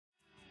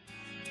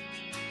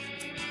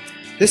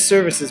This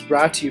service is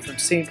brought to you from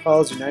St.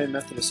 Paul's United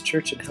Methodist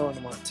Church in Helena,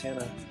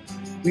 Montana.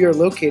 We are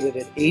located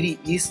at 80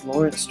 East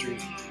Lawrence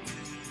Street.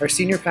 Our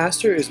senior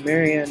pastor is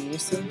Marianne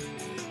Neeson,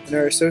 and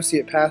our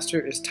associate pastor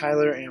is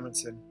Tyler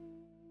Amundsen.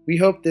 We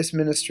hope this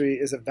ministry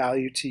is of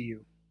value to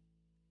you.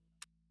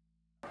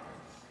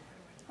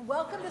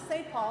 Welcome to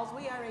St. Paul's.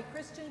 We are a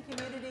Christian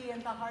community in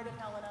the heart of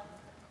Helena,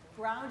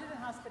 grounded in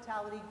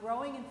hospitality,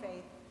 growing in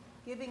faith,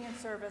 giving in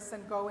service,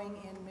 and going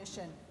in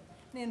mission.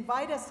 And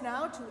invite us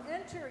now to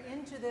enter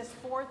into this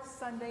fourth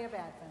Sunday of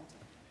Advent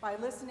by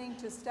listening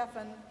to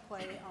Stefan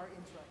play our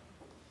intro.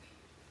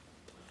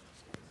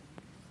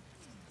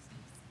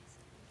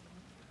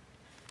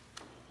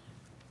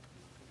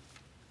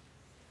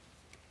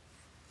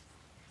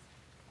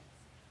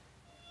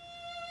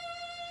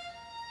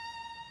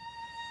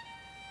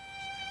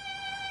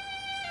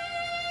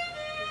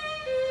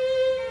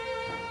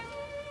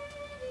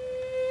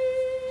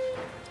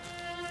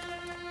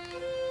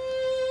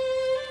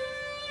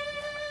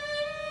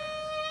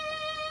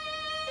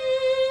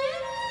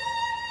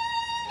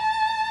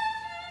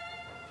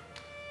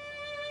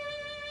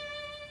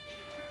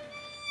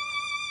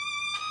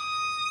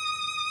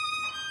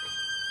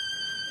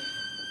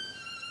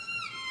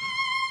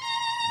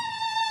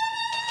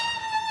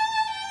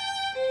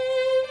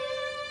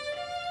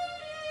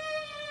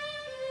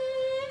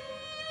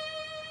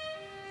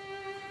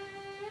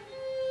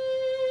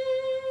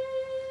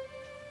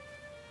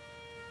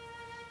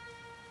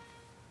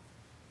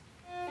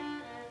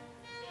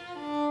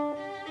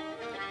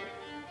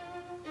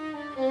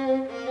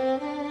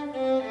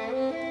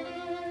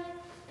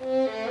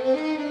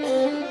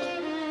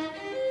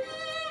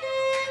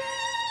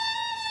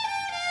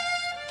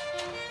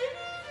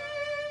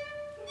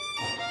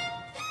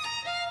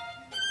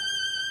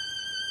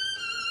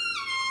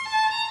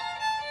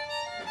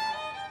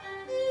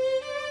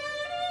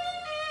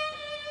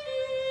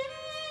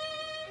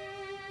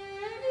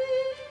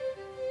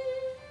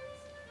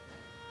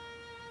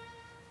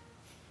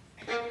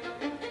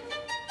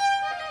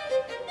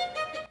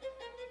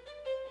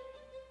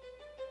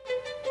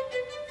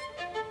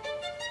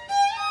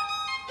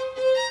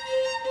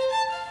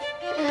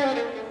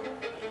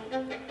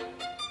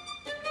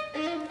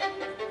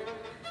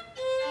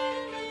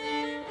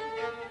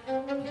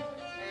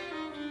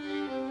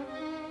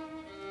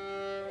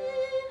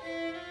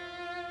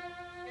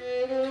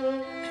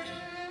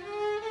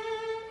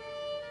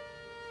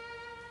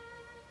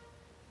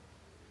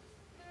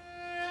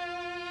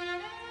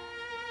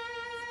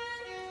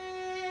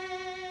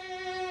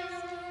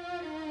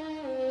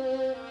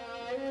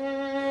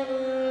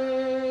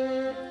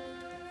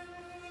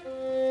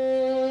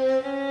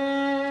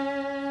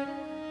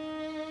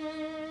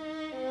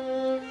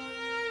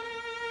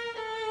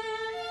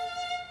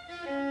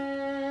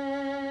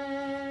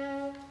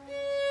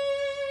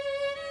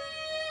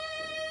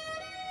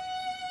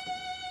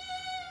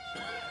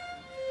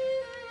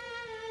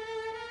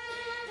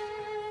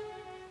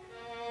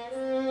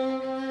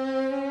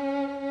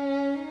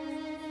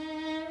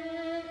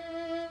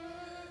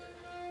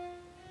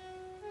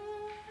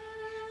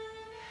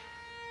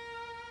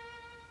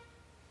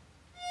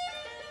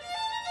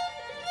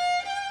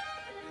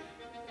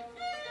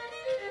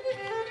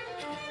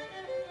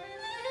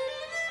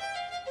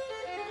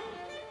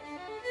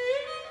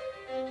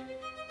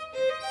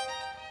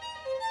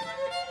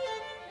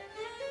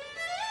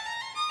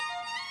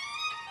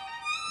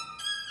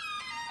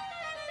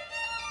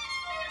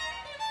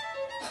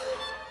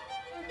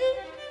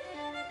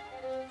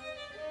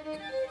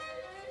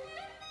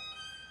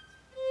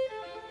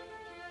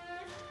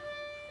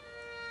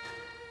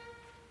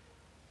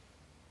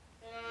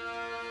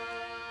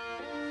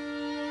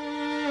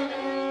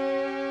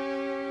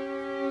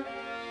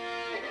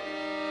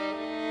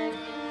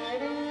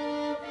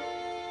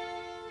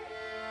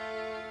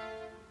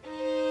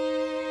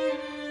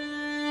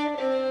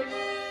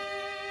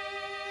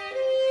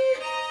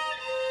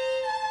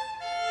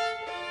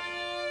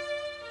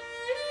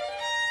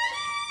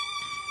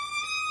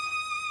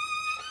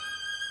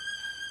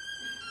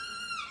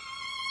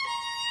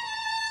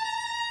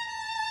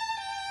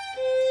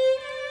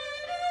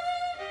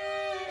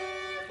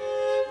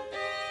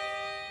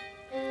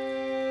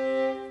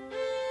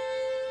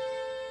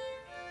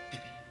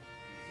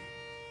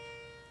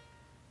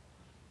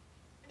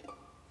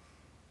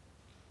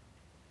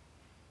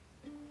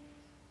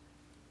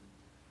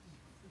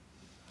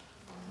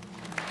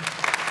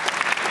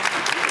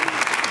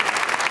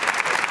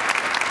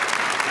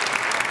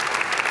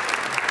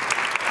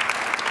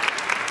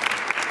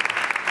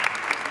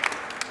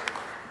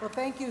 Well,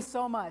 thank you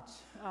so much,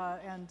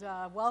 and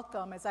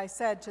welcome, as I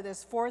said, to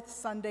this fourth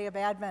Sunday of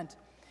Advent.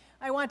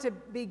 I want to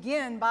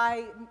begin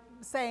by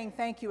saying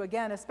thank you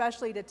again,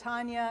 especially to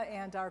Tanya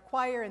and our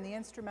choir and the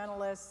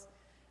instrumentalists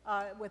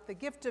with the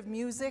gift of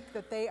music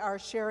that they are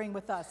sharing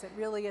with us. It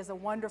really is a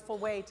wonderful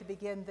way to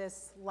begin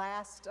this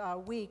last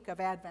week of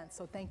Advent,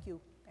 so thank you,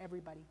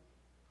 everybody.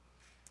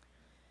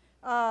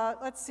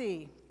 Let's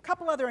see, a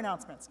couple other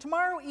announcements.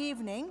 Tomorrow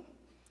evening,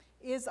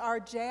 is our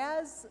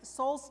Jazz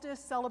Solstice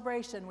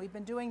celebration. We've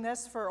been doing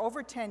this for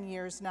over 10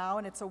 years now,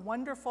 and it's a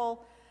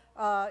wonderful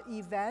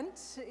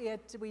event.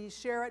 We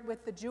share it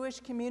with the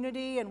Jewish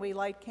community, and we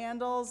light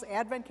candles,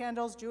 Advent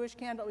candles, Jewish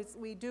candles.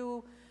 We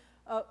do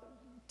come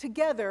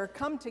together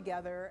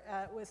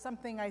with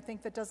something I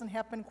think that doesn't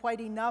happen quite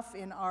enough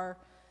in our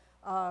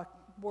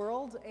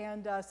world,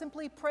 and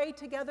simply pray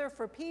together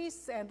for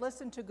peace and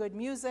listen to good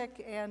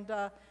music and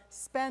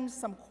spend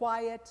some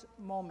quiet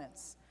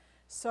moments.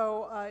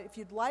 So if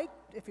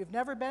you've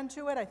never been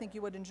to it, I think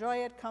you would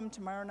enjoy it. Come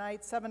tomorrow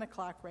night, 7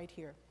 o'clock right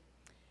here.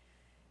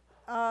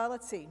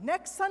 Let's see,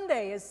 next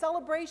Sunday is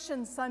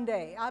Celebration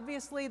Sunday.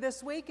 Obviously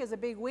this week is a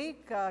big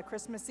week.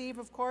 Christmas Eve,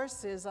 of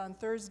course, is on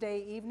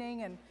Thursday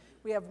evening, and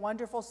we have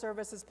wonderful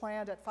services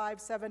planned at 5,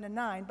 7, and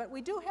 9. But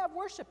we do have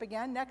worship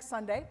again next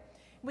Sunday.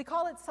 We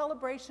call it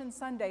Celebration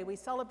Sunday. We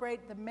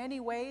celebrate the many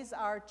ways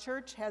our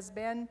church has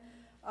been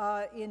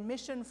in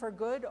mission for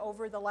good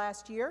over the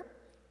last year.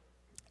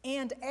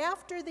 And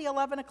after the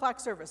 11 o'clock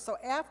service, so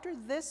after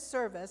this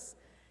service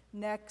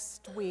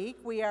next week,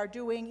 we are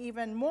doing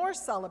even more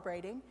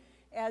celebrating,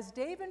 as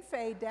Dave and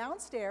Faye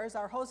downstairs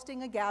are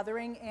hosting a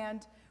gathering,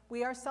 and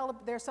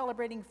they're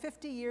celebrating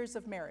 50 years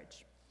of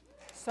marriage.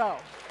 So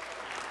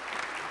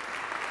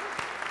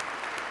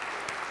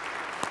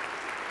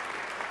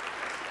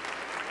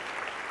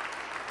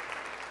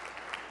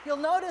you'll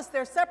notice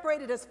they're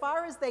separated as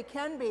far as they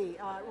can be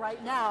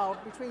right now,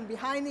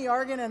 behind the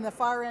organ and the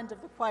far end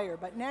of the choir.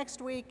 But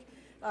next week,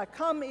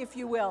 come if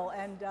you will,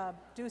 and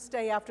do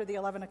stay after the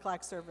 11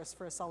 o'clock service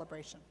for a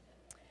celebration.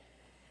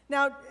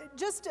 Now,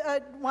 just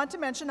want to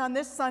mention on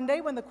this Sunday,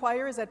 when the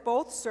choir is at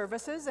both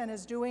services and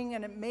is doing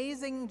an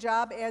amazing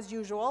job as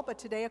usual, but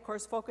today, of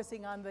course,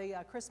 focusing on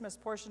the Christmas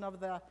portion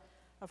of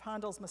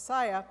Handel's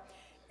Messiah,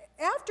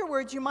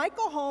 afterwards, you might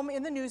go home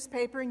in the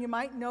newspaper and you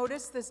might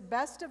notice this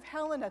Best of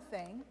Helena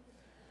thing,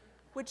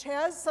 which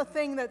has a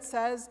thing that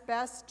says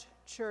Best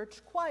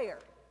Church Choir.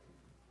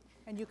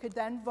 And you could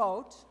then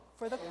vote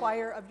for the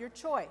choir of your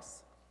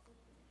choice.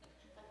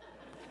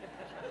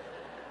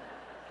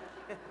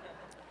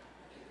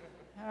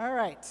 All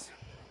right.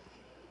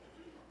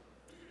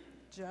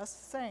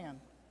 Just saying.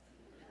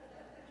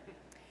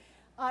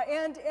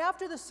 And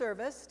after the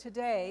service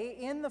today,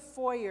 in the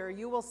foyer,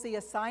 you will see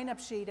a sign-up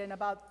sheet. In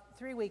about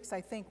 3 weeks,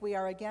 I think, we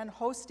are again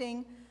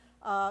hosting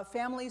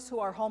families who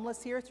are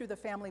homeless here through the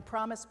Family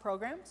Promise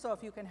program. So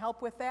if you can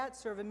help with that,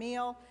 serve a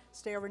meal,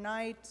 stay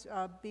overnight,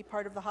 be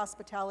part of the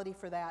hospitality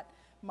for that,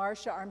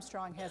 Marcia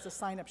Armstrong has a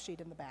sign-up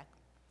sheet in the back.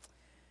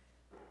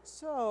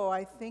 So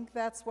I think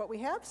that's what we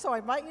have. So I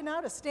invite you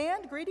now to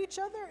stand, greet each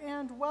other,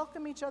 and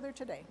welcome each other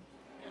today.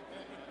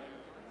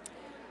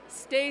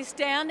 Stay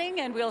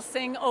standing, and we'll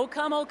sing O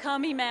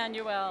Come,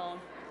 Emmanuel.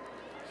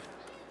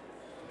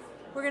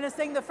 We're going to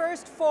sing the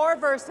first 4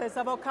 verses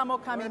of O Come,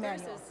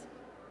 Emmanuel.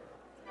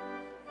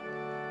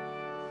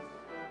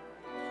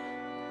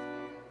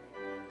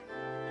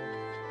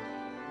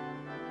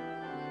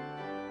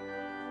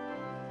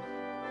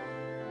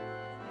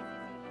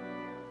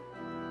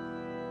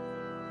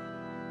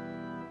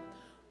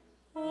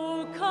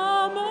 O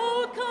come,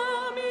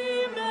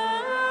 Emmanuel,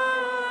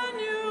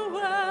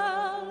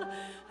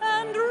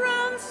 and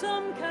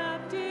ransom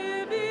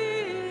captive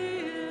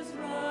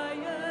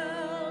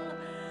Israel,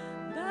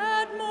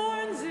 that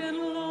mourns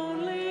in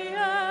lonely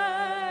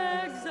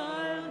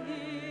exile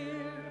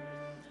here,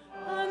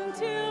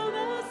 until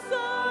the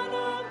Son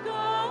of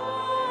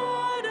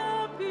God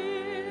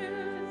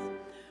appears.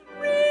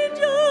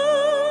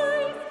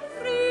 Rejoice,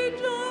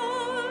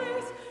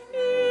 rejoice,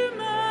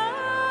 Emmanuel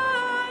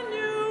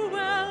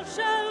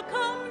shall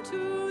come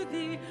to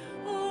thee,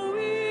 O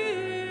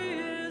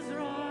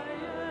Israel.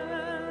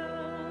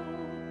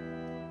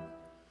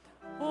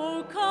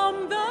 O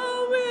come,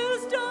 the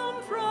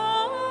wisdom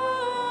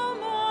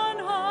from on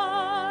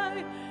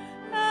high,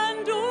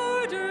 and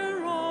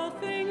order all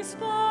things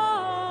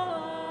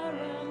far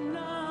and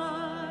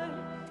nigh.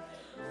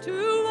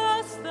 To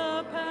us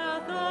the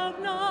path of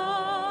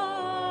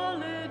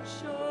knowledge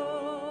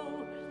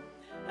show,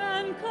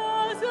 and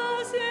cause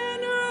us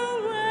in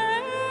her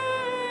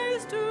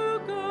ways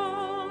to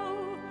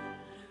go.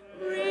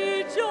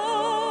 Rejoice,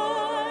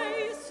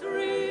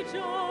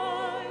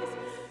 rejoice,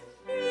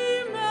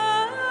 Emmanuel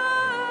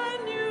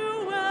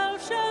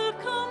shall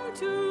come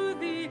to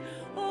thee,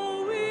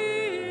 O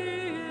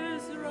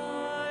Israel.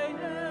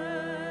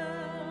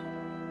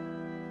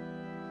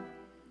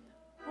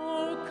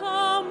 O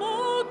come,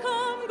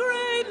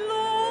 great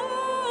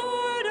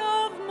Lord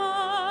of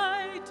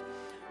might,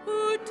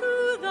 who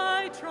to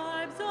thy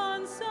tribes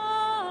on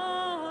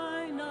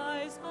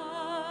Sinai's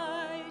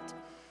height,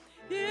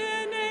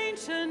 in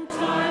ancient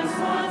times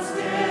once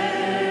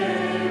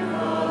gave the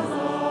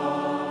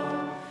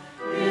law,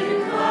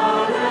 in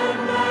cloud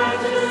and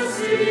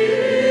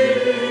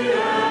majesty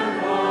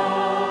and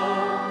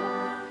awe.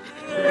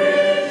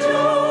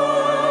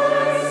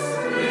 Rejoice,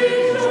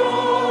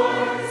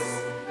 rejoice,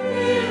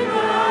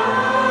 Emmanuel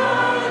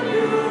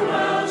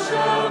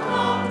shall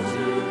come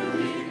to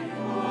thee, O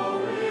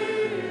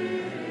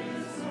Israel.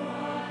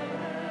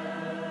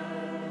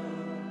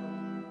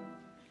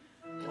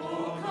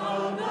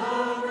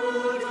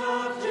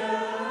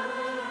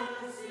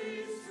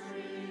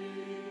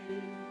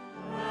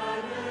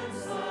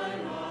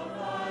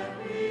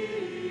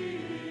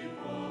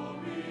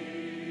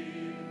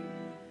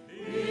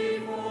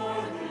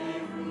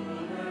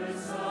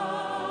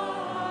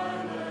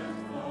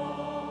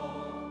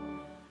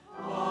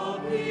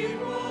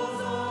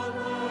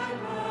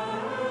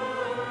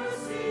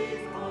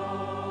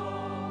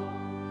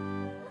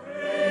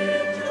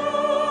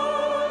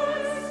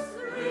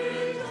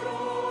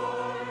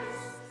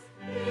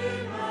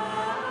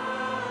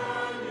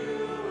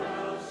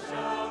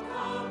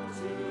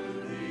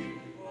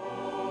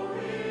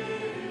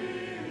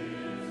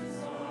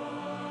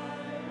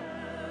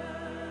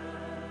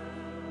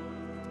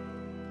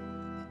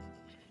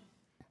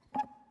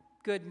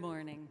 Good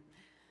morning.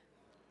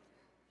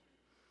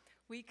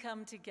 We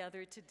come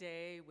together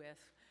today with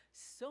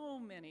so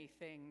many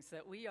things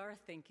that we are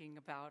thinking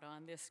about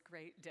on this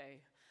great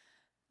day.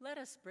 Let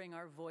us bring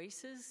our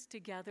voices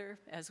together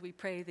as we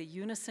pray the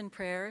unison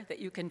prayer that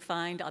you can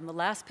find on the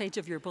last page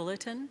of your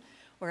bulletin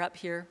or up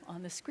here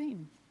on the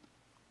screen.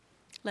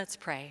 Let's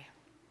pray.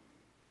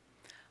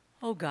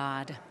 O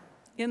God,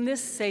 in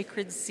this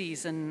sacred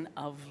season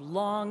of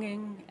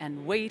longing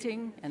and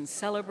waiting and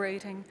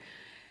celebrating,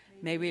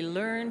 may we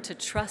learn to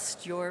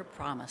trust your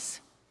promise.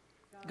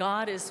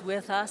 God is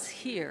with us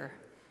here,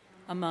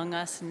 among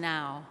us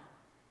now.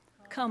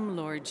 Come,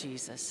 Lord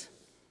Jesus.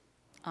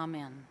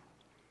 Amen.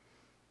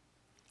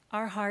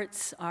 Our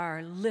hearts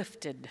are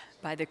lifted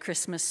by the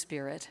Christmas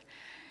spirit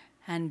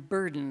and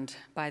burdened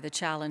by the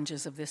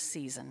challenges of this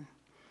season.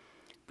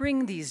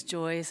 Bring these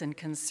joys and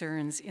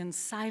concerns in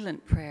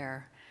silent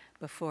prayer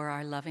before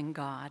our loving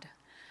God.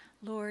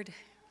 Lord,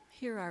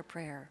 hear our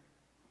prayer.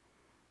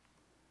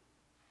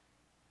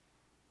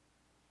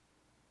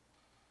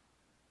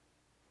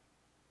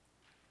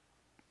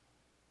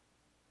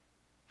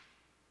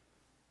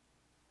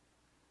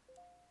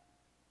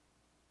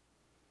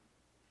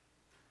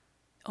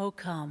 O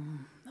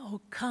come,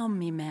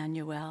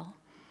 Emmanuel.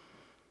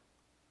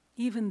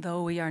 Even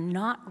though we are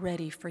not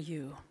ready for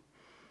you,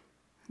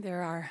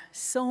 there are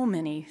so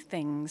many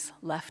things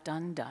left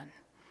undone.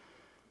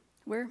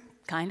 We're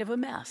kind of a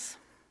mess,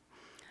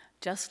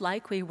 just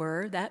like we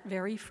were that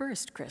very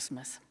first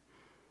Christmas.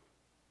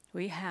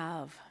 We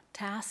have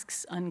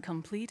tasks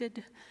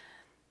uncompleted.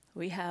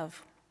 We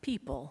have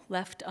people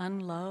left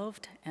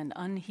unloved and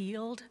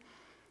unhealed,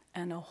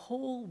 and a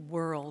whole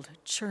world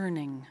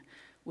churning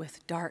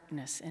with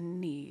darkness and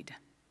need.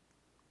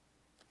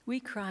 We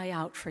cry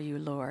out for you,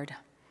 Lord.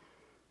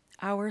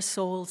 Our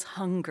souls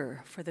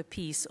hunger for the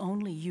peace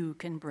only you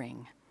can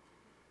bring.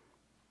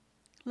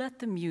 Let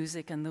the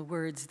music and the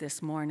words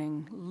this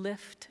morning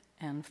lift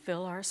and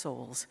fill our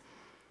souls.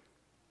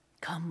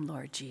 Come,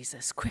 Lord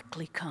Jesus,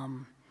 quickly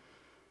come.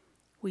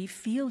 We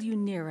feel you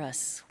near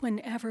us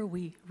whenever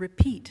we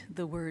repeat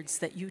the words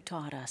that you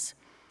taught us.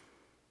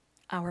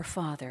 Our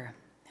Father,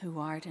 who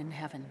art in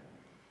heaven,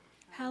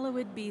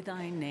 hallowed be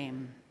thy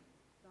name.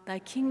 Thy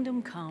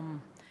kingdom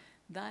come,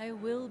 thy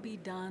will be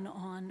done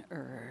on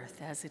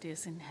earth as it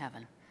is in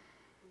heaven.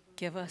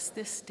 Give us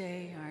this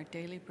day our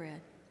daily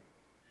bread,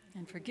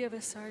 and forgive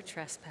us our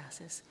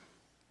trespasses,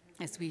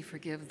 as we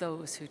forgive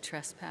those who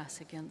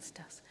trespass against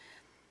us.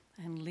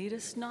 And lead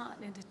us not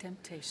into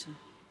temptation,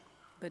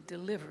 but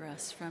deliver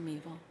us from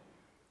evil.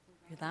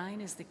 For thine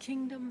is the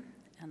kingdom,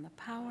 and the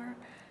power,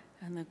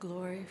 and the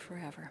glory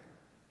forever.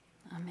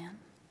 Amen.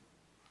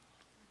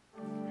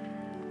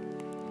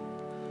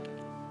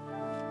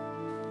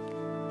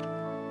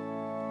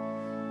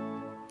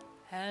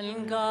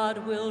 And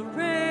God will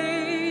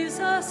raise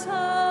us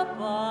up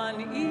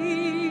on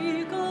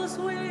eagle's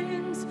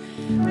wings,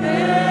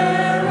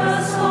 bear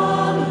us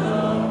on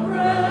the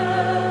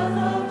breath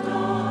of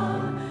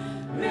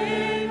dawn,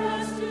 make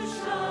us to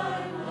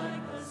shine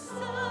like the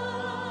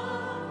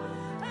sun,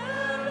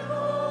 and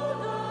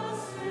hold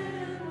us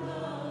in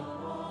the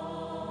palm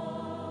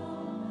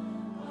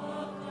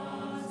of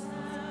God's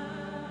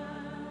hand.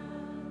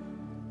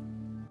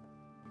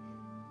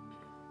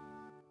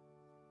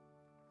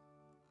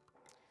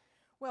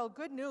 Well,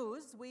 good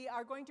news, we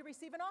are going to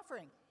receive an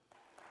offering.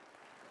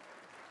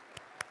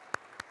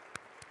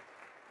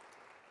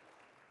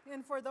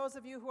 And for those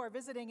of you who are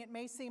visiting, it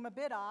may seem a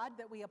bit odd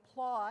that we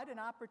applaud an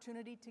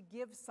opportunity to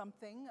give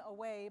something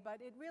away, but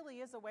it really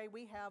is a way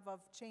we have of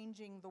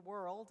changing the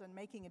world and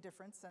making a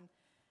difference,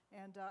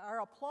 and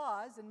our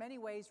applause in many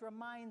ways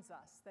reminds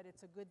us that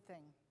it's a good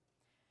thing.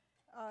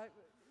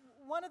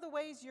 One of the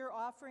ways your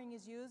offering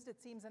is used,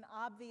 it seems an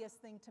obvious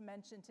thing to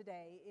mention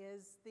today,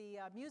 is the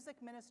music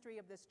ministry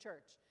of this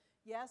church.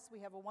 Yes, we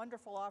have a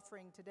wonderful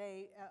offering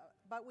today,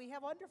 but we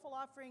have wonderful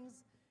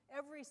offerings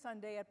every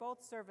Sunday at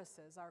both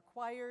services. Our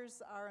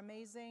choirs are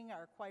amazing,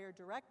 our choir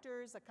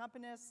directors,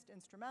 accompanists,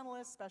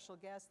 instrumentalists, special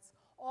guests,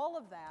 all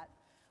of that.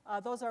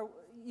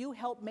 You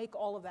help make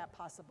all of that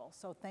possible,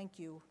 so thank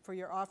you for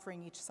your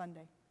offering each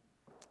Sunday.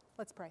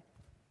 Let's pray.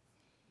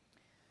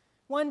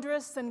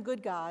 Wondrous and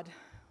good God,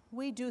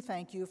 we do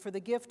thank you for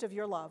the gift of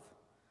your love,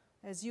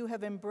 as you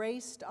have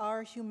embraced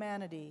our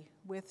humanity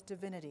with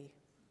divinity.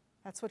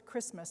 That's what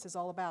Christmas is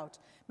all about.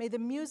 May the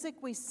music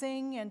we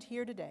sing and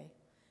hear today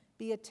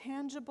be a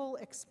tangible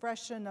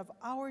expression of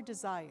our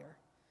desire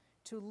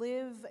to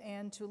live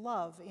and to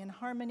love in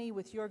harmony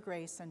with your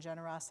grace and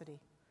generosity.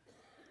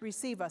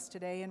 Receive us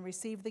today and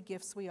receive the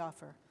gifts we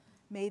offer.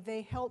 May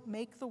they help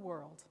make the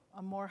world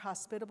a more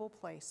hospitable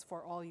place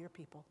for all your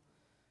people.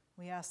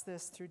 We ask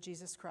this through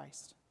Jesus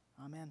Christ.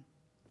 Amen.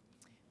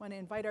 I want to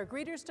invite our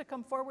greeters to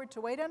come forward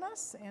to wait on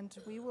us, and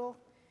we will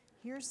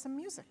hear some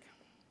music.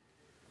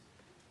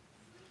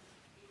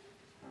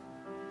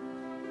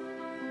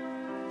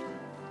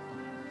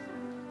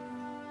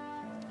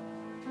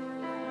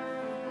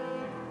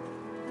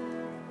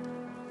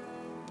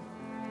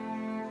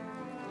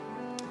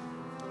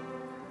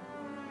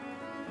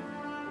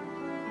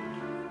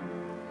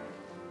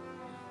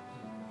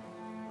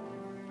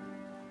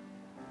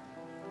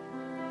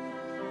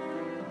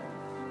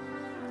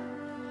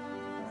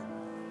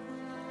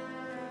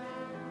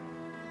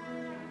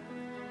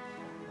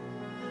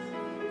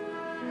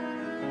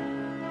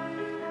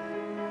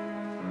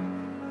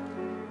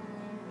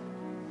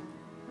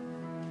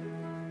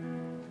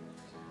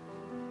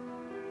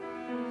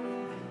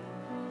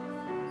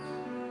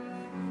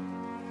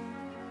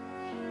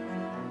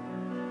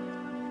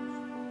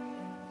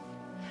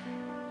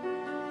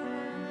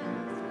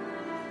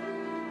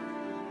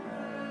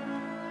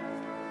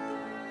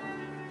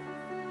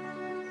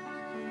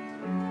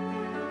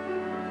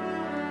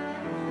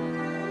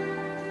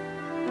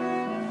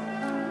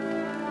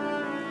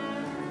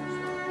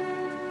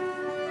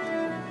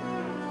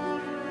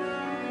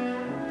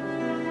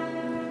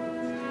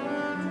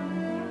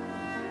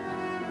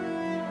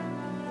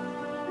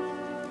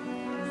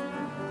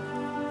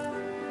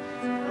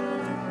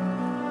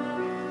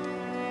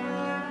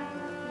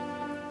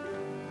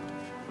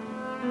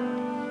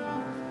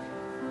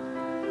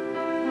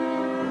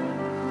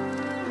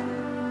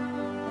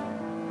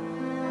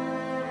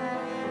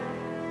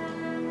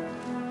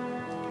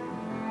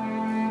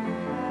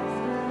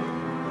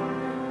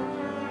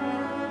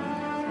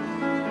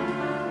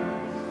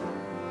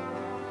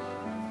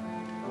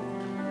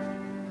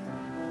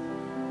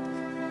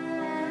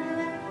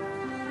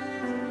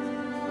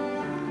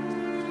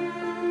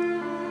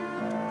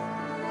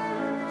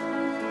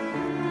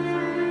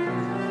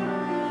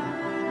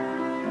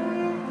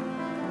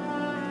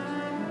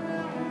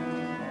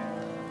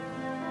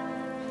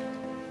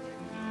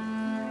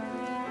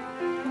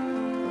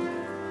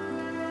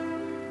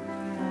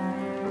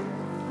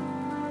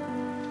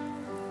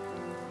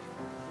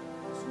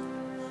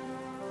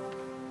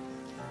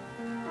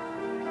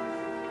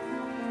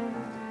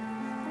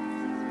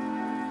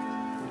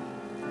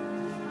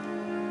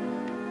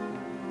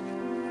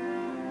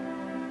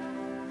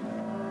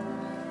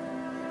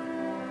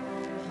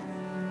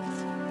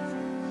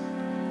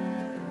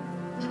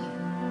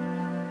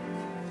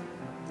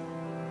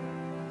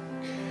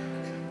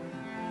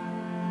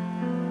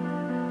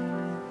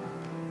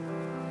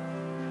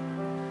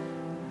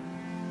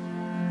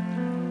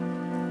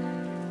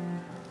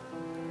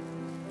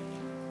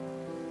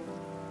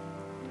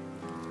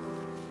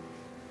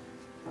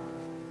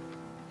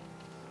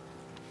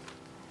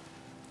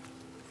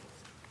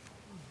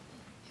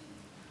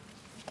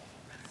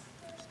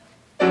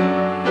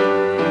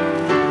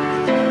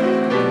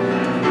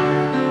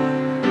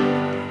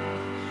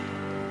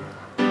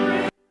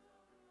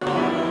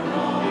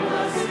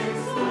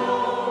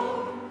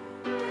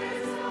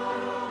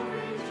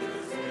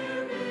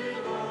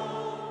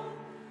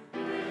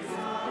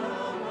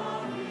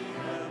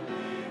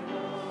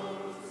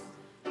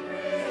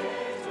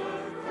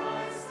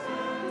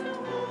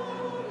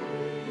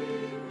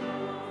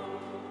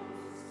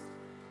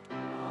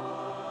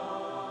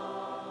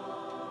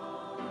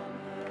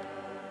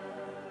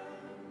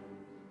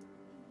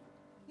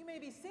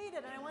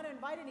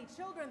 invite any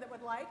children that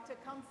would like to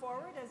come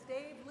forward as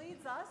Dave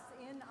leads us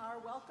in our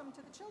welcome to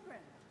the children.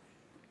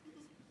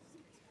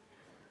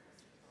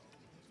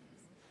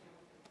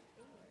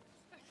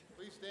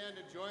 Please stand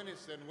and join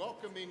us in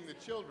welcoming the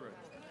children.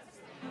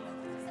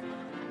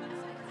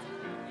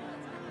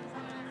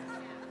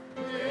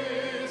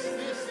 This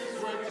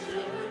is where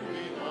children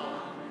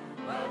belong.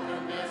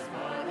 Welcome as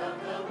part of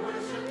the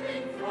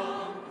worshiping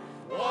throng.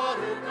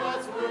 Water,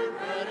 God's word,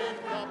 bread and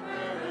cup,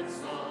 prayer and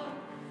song.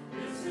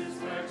 This is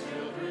where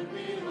children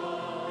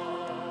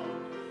belong.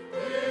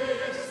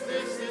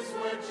 This is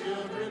where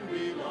children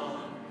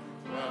belong.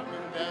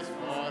 Welcome as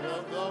part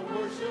of the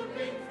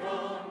worshiping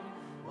throng.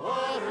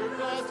 Water,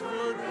 God's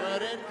word,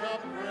 bread and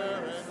cup,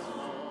 prayer and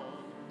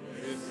song.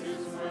 This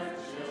is where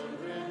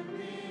children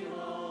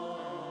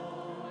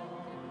belong.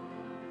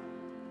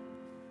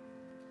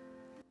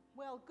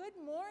 Well, good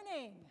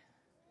morning.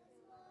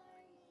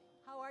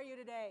 How are you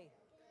today?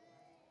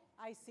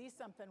 I see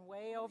something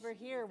way over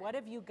here. What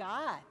have you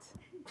got?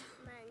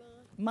 Money.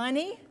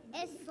 Money?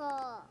 It's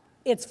full.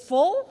 It's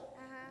full?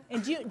 Uh-huh.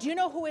 And do you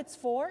know who it's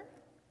for?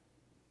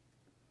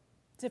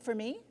 Is it for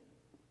me?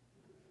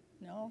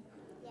 No?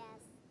 Yes.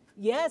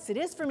 Yes, it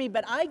is for me,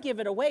 but I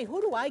give it away.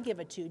 Who do I give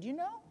it to? Do you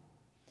know?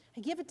 I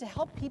give it to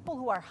help people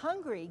who are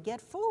hungry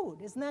get food.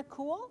 Isn't that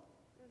cool?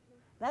 Mm-hmm.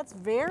 That's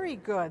very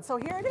good. So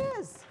here it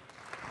is.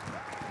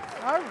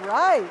 All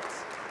right.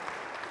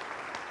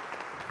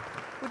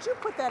 Would you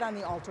put that on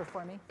the altar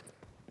for me?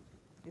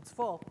 It's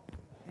full.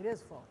 It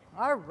is full.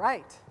 All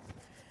right.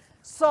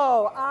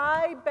 So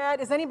I bet,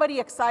 is anybody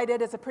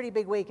excited? It's a pretty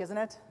big week, isn't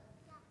it?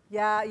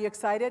 Yeah, you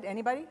excited?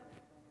 Anybody?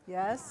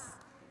 Yes?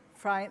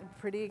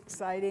 Pretty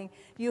exciting.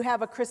 Do you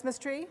have a Christmas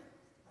tree?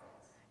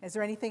 Is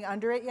there anything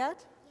under it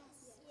yet?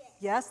 Yes.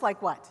 Yes,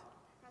 like what?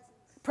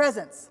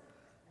 Presents.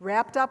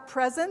 Wrapped up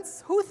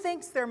presents. Who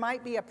thinks there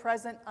might be a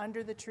present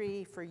under the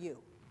tree for you?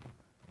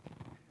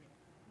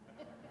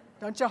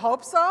 Don't you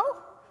hope so?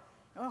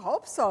 I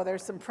hope so.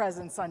 There's some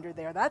presents under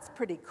there. That's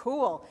pretty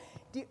cool.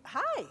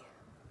 Hi. We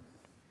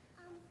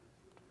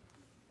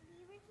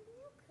were giving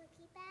you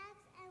cookie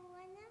bags, and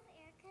one of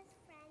Erica's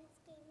friends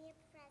gave me a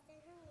present.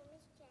 Her name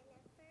is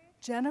Jennifer.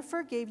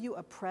 Jennifer gave you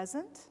a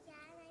present? Yeah,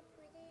 and I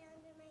put it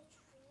under my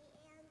tree,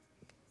 and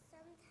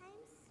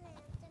sometimes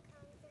Santa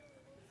comes and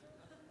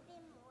leaves me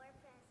more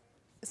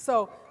presents.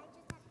 So, I just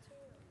have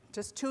two.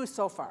 just two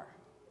so far.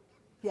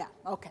 Yeah,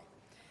 okay.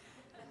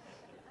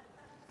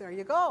 There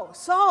you go.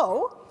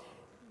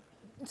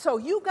 So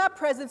you got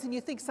presents and you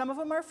think some of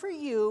them are for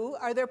you.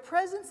 Are there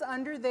presents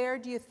under there,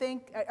 do you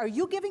think? Are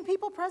you giving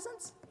people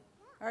presents?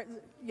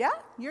 Yeah,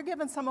 you're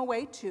giving some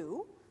away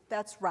too.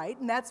 That's right,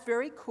 and that's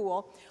very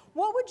cool.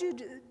 What would you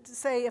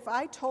say if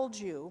I told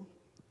you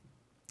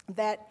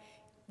that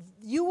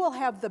you will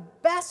have the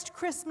best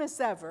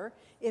Christmas ever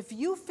if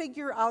you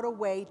figure out a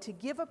way to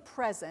give a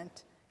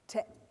present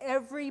to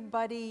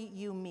everybody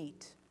you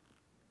meet?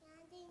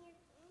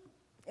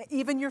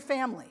 Even your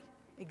family,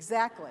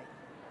 exactly.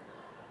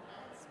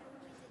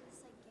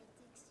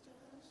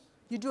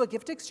 You do a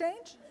gift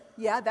exchange?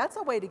 Yeah, that's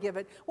a way to give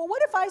it. Well,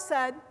 what if I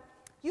said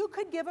you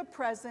could give a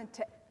present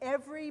to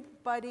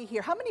everybody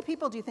here? How many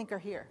people do you think are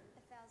here?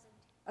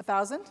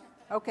 1,000. 1,000?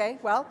 Okay,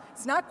 well,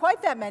 it's not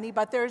quite that many,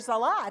 but there's a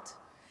lot.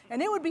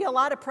 And it would be a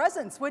lot of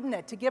presents, wouldn't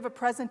it, to give a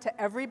present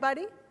to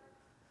everybody?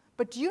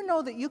 But do you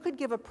know that you could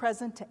give a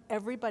present to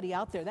everybody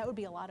out there? That would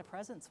be a lot of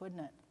presents,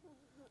 wouldn't it?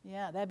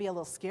 Yeah, that'd be a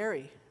little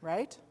scary,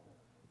 right?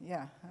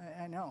 Yeah,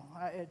 I know,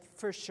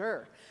 for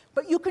sure.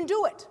 But you can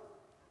do it.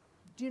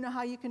 Do you know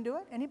how you can do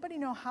it? Anybody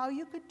know how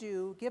you could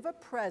give a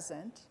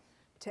present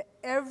to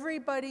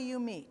everybody you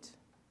meet?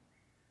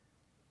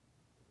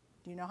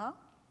 Do you know how?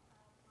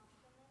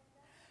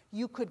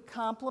 You could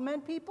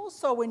compliment people.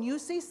 So when you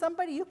see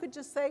somebody, you could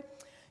just say,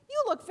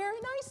 "You look very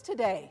nice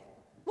today.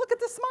 Look at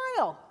the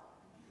smile.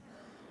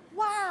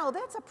 Wow,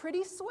 that's a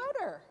pretty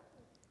sweater.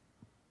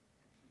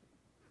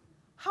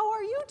 How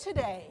are you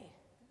today?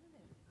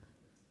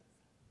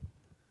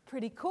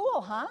 Pretty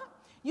cool, huh?"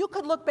 You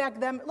could look back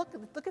them,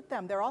 look at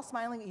them, they're all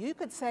smiling. You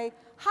could say,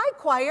 "Hi,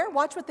 choir,"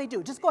 watch what they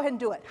do. Just go ahead and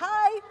do it.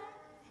 Hi.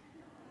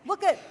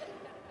 Look at,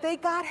 they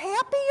got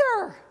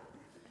happier.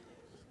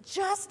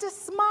 Just a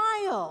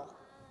smile.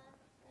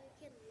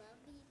 You could love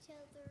each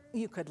other.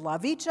 You could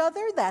love each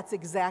other, that's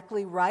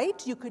exactly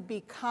right. You could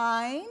be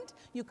kind.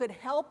 You could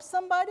help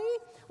somebody.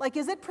 Like,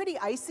 is it pretty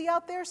icy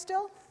out there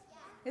still?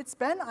 Yeah. It's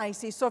been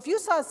icy. So if you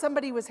saw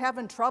somebody was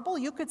having trouble,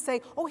 you could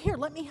say, "Oh, here,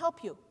 let me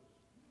help you."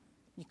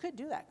 You could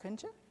do that,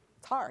 couldn't you?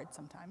 It's hard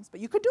sometimes, but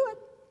you could do it.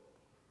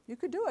 You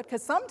could do it,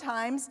 because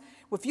sometimes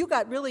if you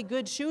got really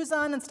good shoes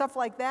on and stuff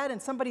like that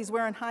and somebody's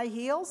wearing high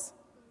heels,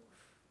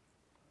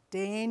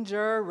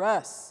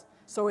 dangerous.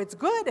 So it's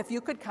good if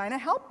you could kind of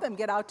help them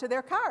get out to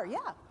their car, yeah.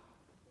 You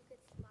could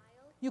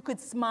smile. You could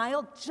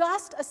smile,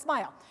 just a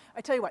smile.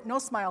 I tell you what, no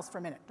smiles for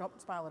a minute.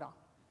 Don't smile at all.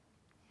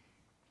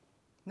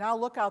 Now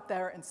look out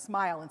there and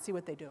smile and see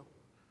what they do.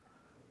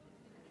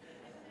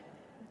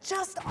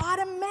 Just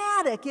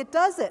automatic, it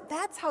does it.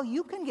 That's how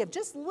you can give,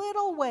 just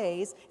little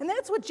ways. And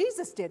that's what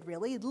Jesus did,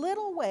 really,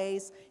 little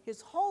ways.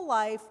 His whole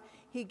life,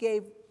 he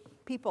gave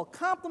people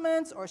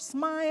compliments or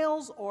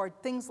smiles or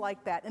things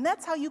like that. And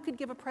that's how you could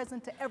give a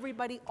present to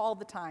everybody all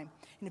the time.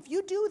 And if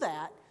you do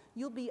that,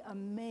 you'll be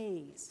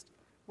amazed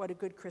what a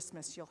good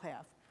Christmas you'll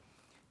have.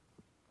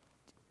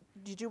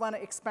 Did you want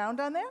to expound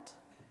on that?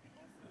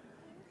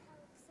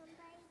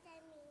 Somebody,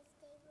 that means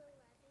they will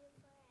love you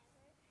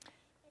forever.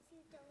 If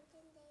you don't,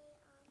 then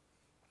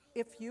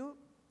they If you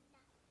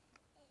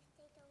if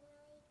they don't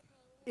really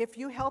kind If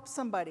you help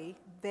somebody,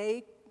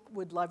 they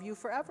would love you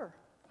forever.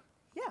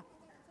 Yeah.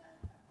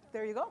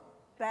 There you go.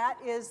 That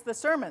is the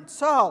sermon.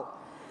 So,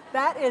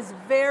 that is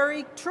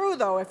very true,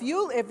 though. If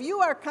you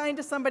are kind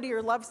to somebody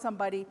or love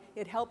somebody,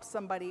 it helps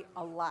somebody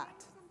a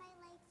lot. somebody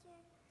likes your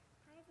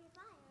Harvey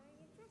buy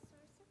or your dress or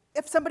something.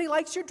 If somebody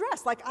likes your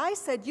dress, like I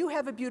said, you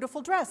have a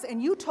beautiful dress,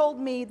 and you told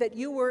me that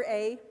you were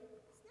a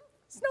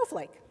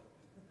snowflake.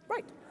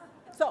 Right.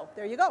 So,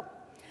 there you go.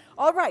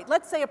 All right,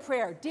 let's say a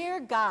prayer.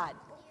 Dear God,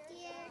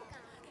 Dear God,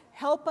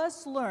 help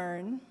us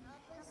learn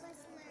help us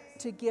learn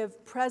to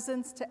give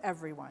presents to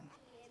everyone.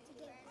 to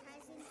give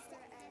presents to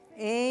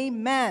everyone.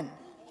 Amen.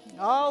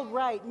 All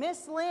right,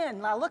 Miss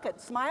Lynn. Now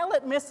smile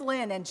at Miss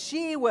Lynn, and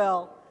she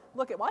will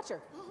watch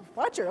her.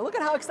 Watch her. Look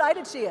at how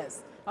excited she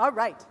is. All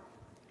right.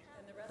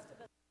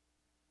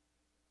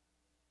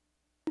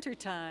 Winter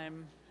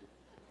time.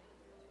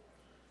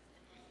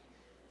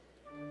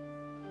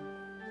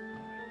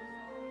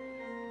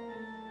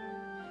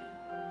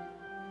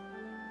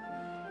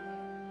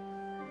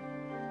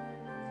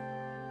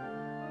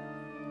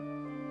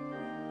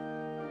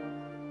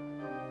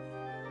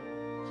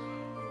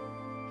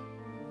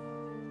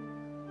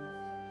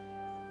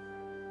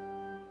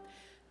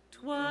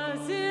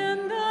 Twas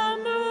in the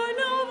moon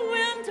of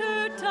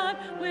winter time,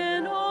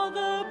 when all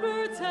the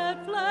birds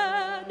had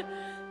fled,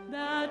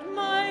 that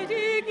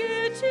mighty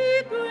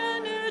Gitche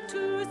Gwynedd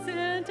to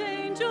sent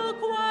angel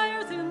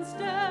choirs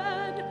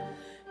instead.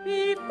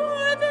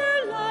 Before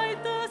their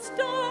light the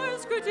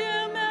stars grew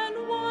dim,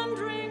 and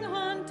wandering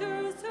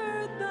hunters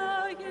heard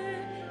the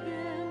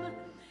hymn.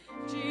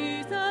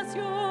 Jesus,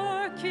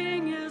 your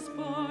King is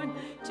born.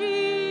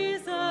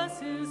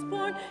 Jesus is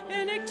born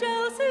in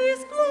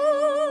excelsis gloria.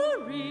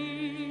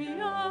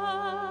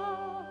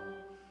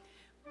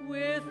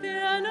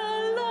 Within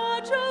a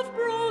lodge of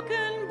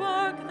broken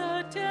bark,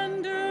 the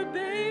tender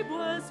babe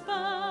was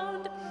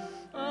found.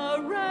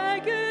 A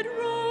ragged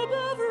robe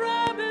of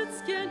rabbit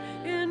skin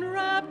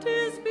enwrapped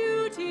his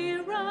beauty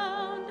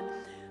round.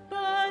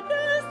 But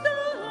as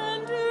the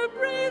hunter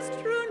braced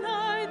drew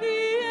nigh,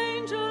 the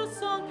angel's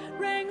song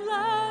rang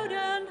loud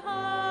and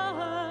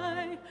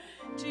high.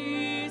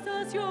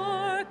 Jesus,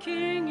 your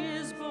King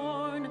is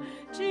born.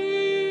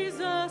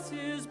 Jesus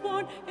is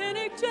born in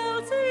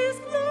excelsis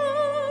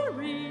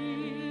gloria.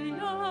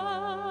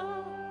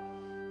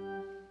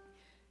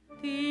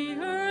 The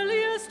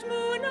earliest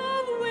moon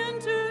of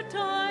winter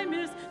time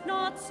is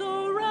not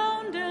so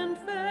round and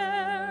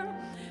fair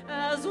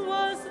as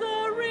was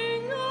the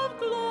ring of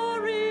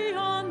glory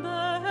on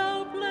the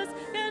helpless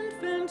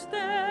infant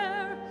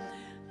there.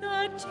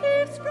 The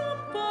chiefs from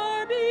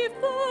far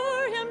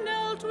before him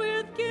knelt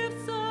with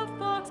gifts of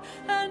fox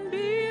and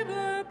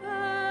beaver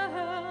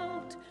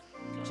pelt.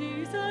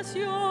 Jesus,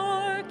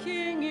 your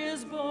King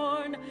is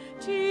born.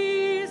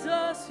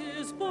 Jesus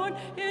is born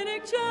in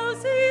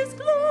excelsis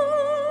gloria.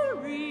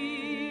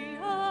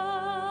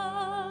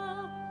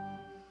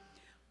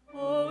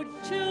 O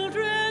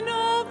children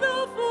of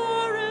the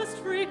forest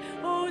free,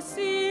 O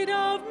seed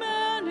of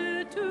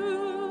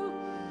Manitou,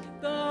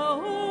 the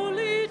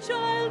holy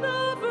child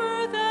of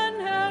earth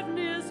and heaven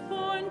is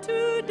born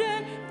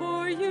today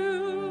for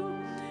you.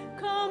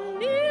 Come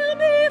kneel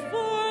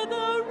before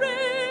the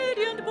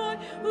radiant boy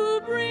who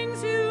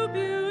brings you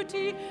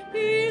beauty,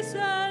 peace,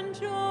 and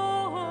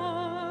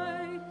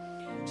joy.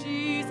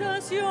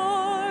 Jesus,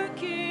 your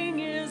King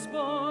is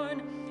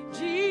born.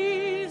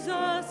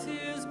 Jesus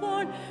is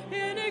born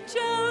in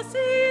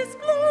excelsis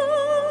gloria.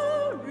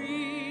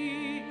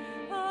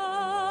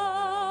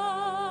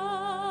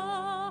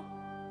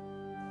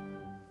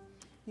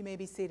 You may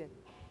be seated.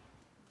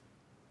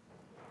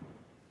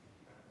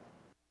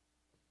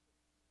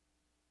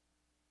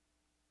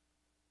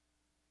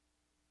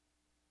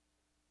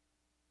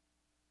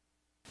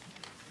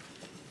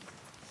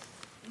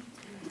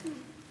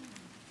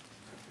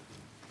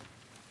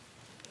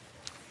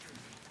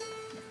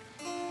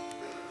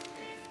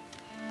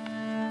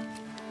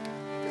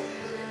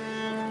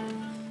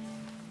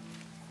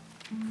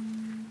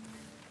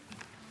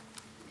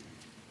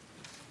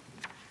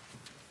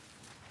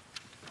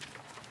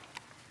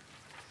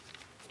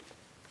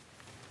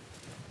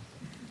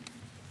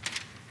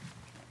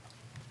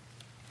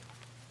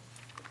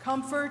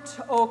 Comfort,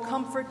 O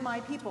comfort my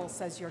people,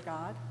 says your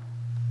God.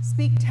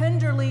 Speak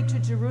tenderly to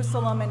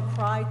Jerusalem and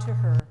cry to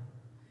her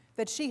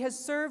that she has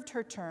served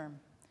her term,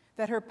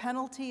 that her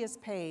penalty is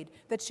paid,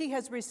 that she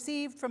has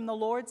received from the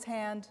Lord's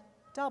hand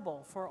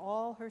double for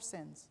all her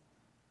sins.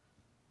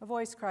 A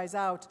voice cries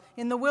out,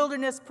 in the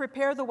wilderness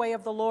prepare the way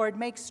of the Lord,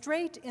 make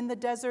straight in the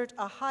desert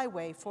a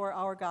highway for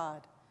our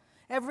God.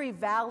 Every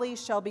valley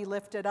shall be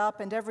lifted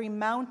up, and every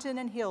mountain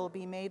and hill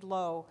be made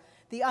low.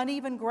 The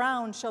uneven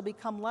ground shall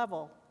become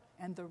level,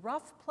 and the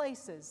rough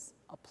places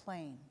a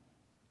plain.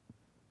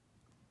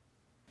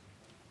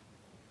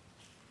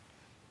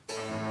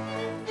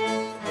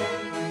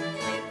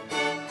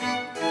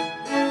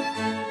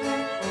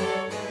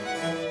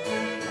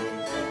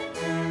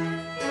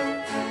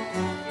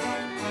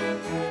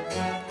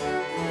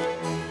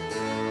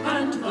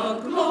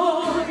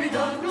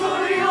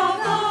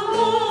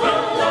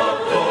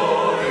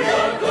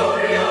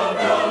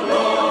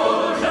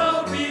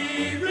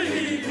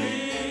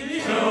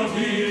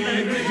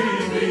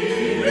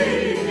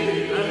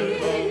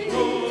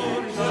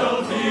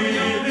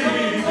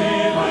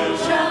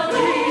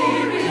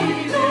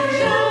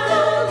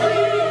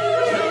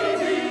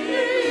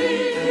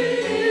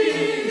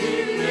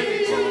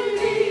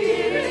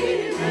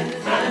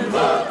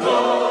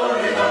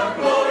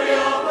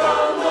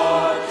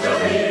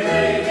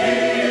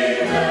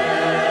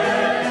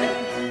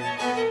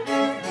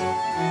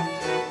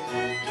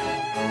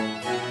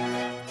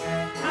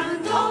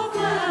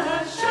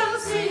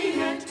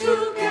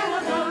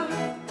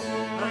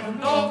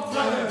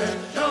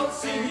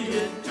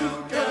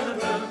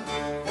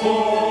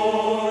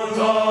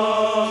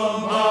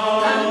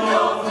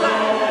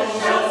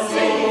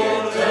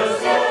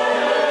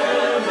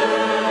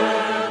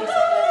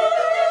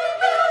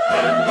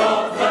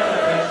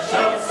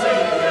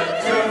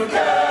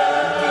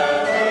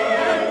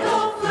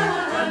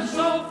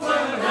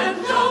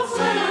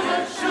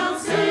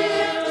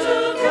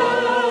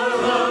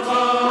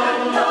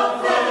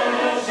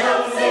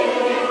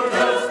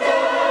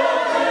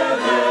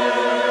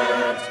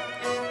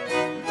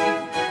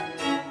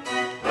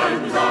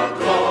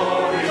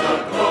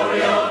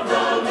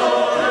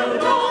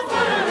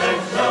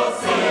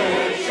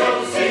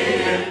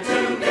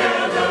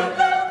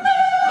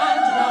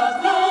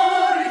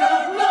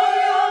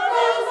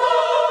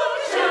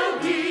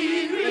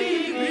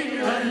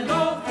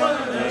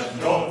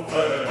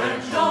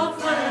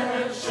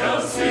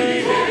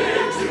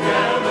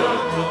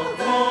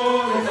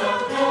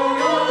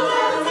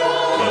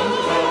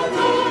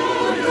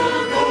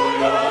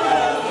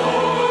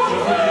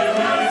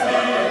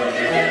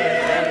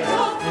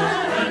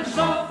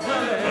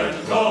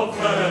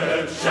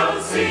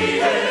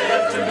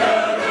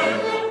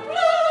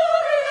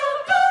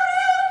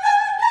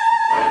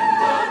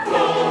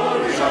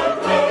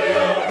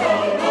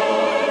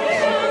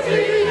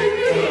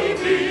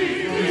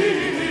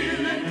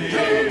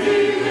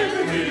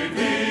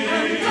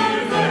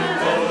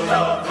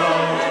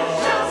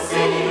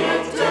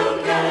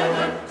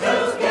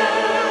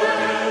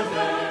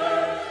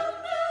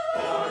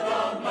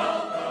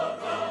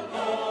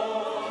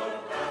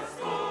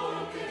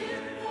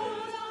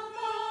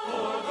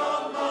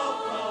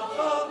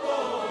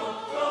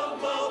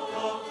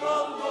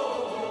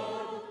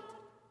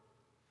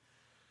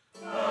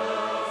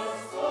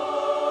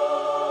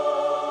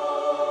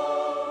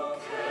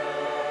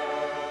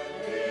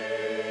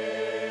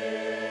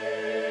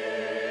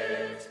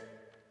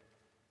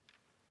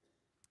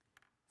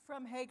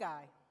 From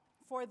Haggai,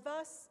 for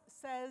thus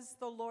says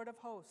the Lord of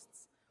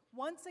hosts,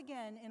 once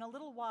again in a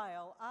little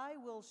while I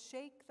will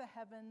shake the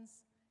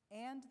heavens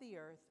and the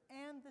earth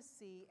and the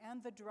sea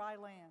and the dry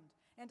land,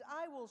 and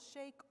I will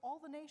shake all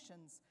the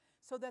nations,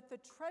 so that the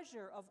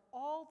treasure of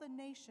all the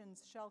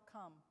nations shall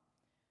come.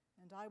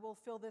 And I will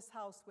fill this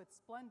house with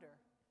splendor,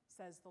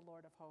 says the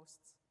Lord of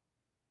hosts.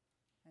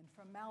 And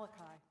from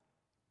Malachi,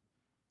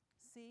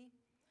 see,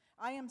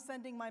 I am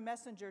sending my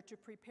messenger to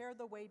prepare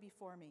the way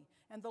before me,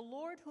 and the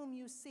Lord whom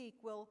you seek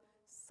will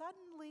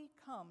suddenly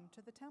come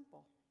to the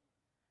temple.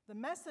 The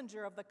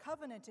messenger of the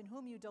covenant in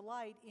whom you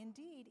delight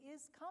indeed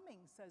is coming,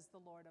 says the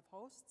Lord of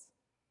hosts.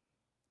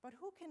 But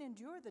who can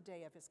endure the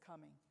day of his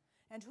coming?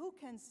 And who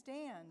can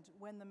stand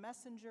when the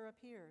messenger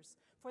appears?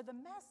 For the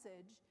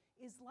message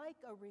is like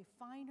a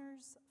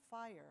refiner's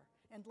fire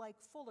and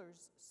like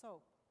fuller's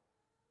soap.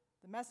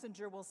 The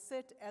messenger will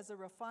sit as a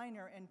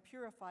refiner and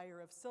purifier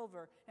of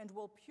silver, and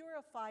will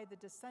purify the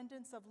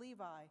descendants of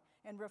Levi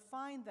and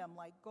refine them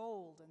like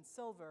gold and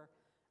silver,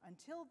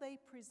 until they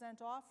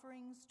present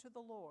offerings to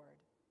the Lord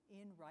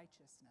in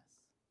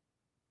righteousness.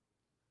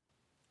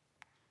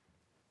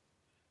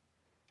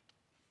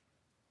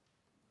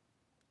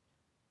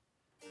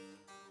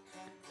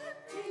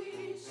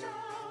 He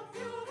shall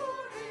purify,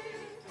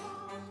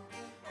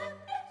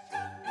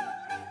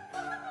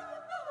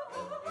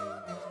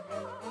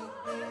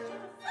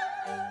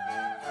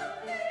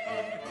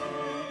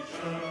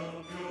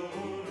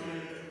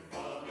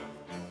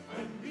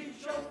 and he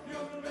shall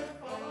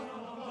purify,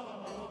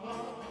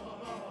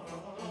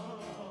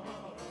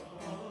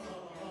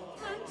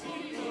 and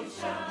he shall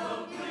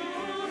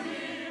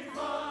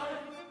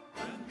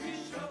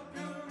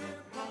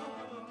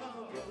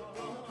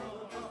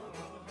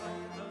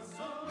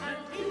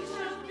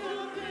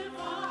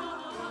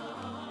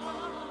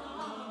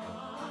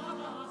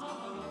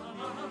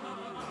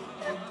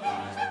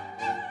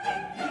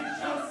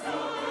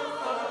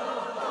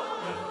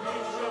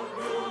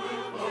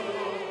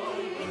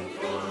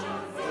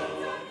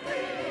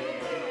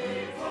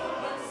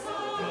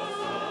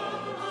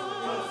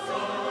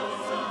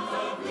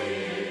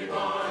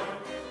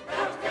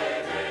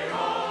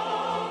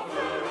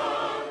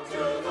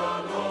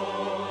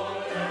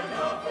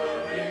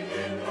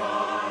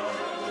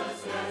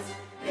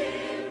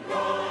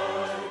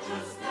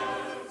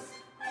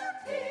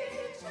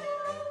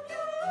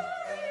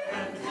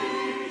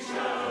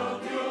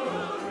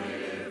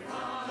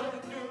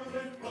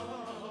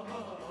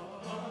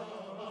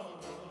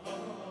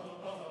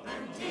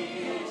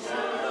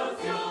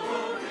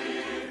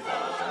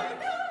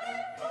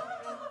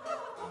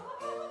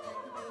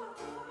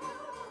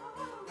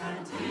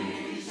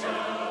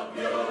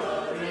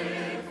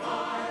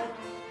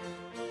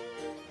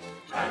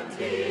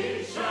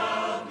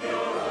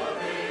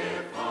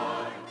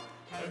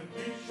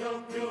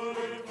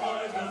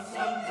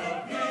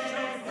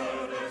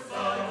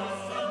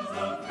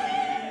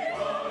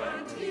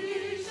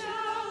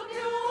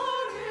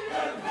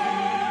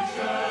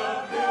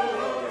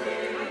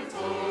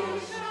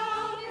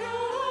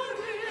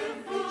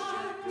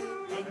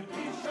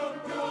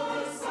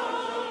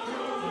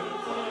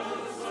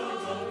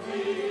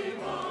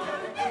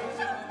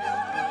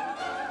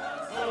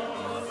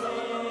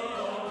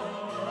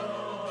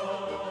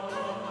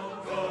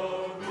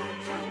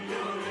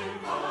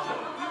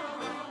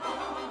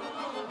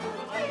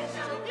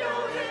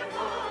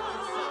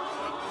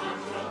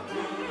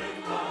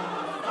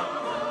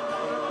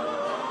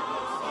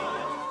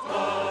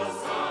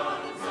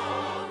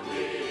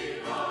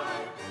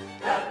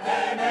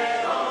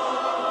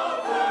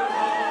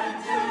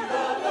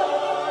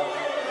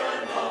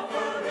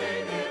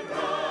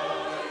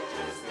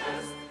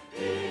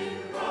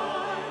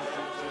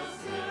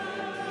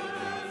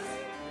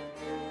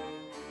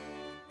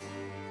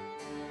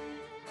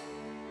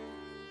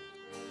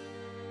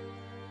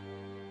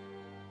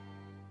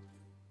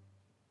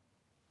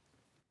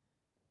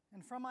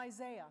from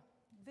Isaiah,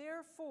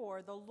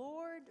 therefore the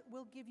Lord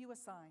will give you a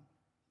sign.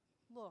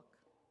 Look,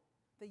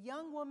 the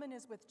young woman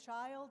is with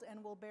child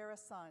and will bear a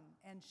son,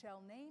 and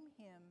shall name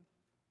him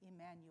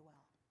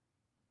Emmanuel.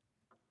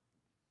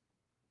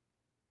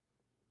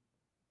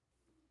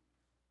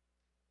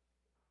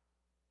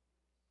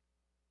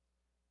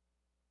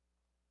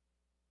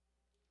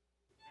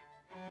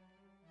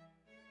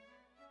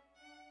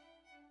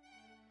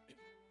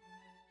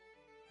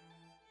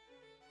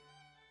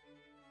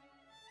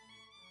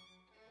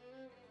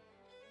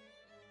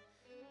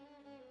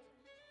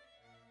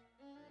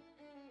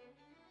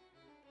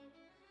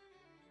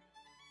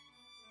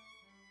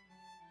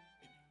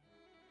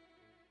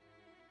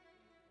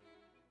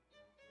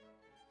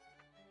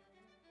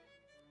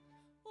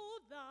 O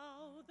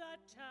thou that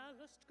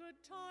tellest good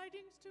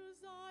tidings to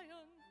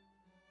Zion,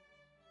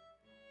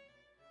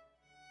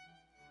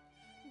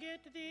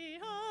 get thee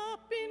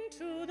up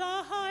into the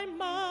high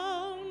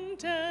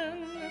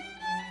mountain.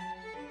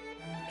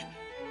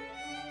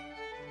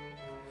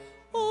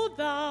 O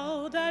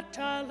thou that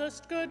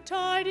tellest good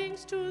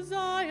tidings to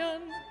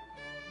Zion,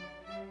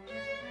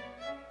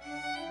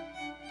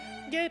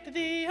 get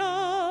thee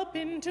up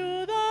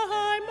into the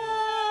high mountain.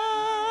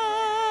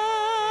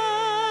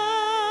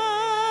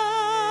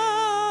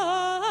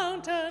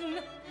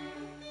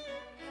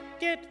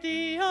 Get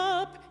thee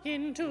up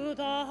into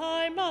the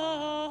high mountain.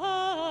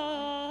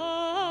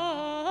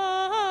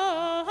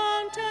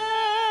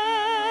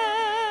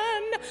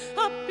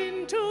 Up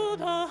into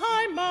the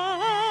high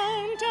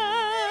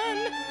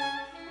mountain.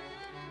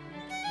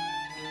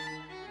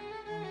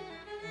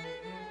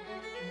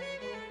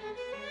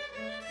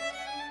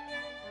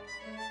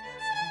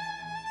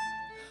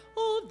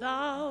 O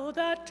thou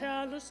that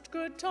tellest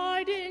good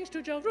tidings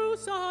to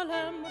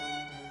Jerusalem,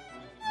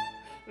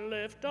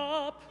 lift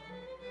up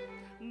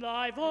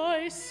thy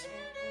voice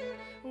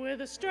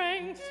with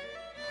strength,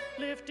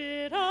 lift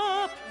it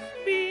up,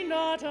 be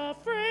not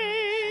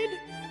afraid.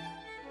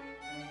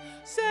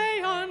 Say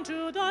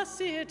unto the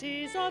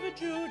cities of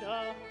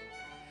Judah,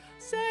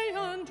 say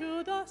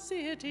unto the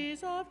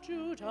cities of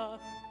Judah,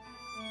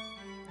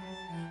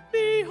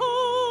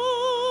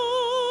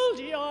 behold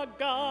your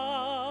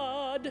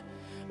God,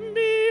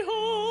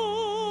 behold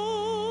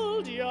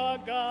your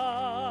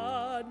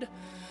God.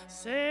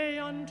 Say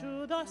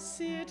unto the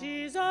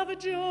cities of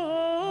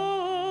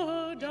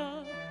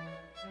Judah,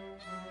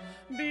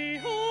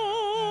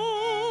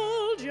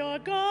 behold your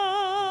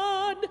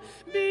God,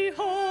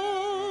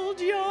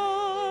 behold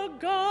your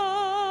God,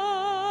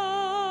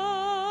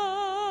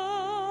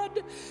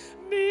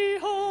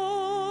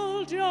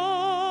 behold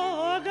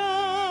your God.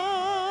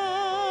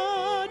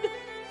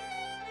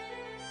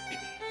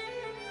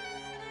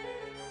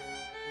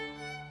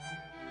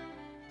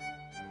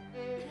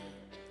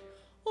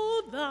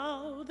 O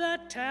thou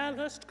that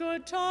tellest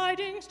good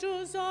tidings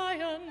to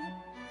Zion,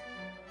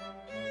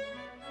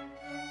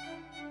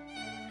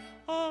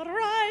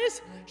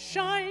 arise,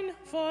 shine,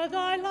 for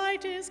thy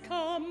light is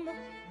come.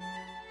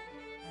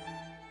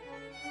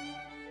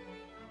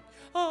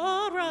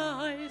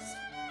 Arise,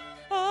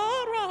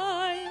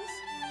 arise,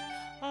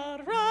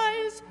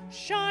 arise,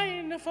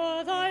 shine,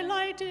 for thy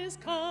light is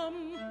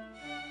come,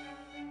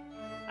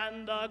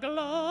 and the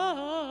glory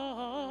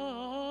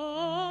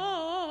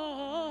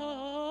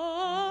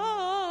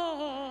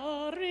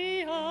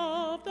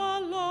of the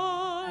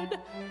Lord,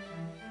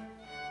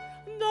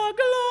 the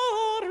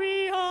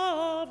glory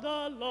of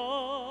the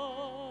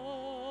Lord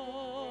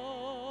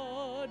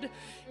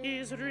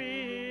is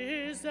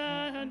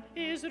risen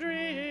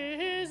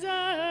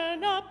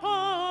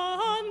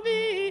upon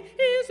thee,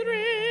 is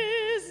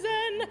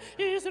risen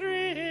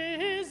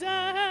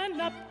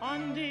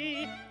upon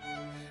thee.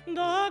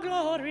 The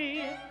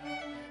glory,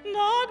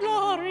 the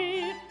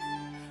glory,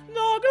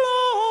 the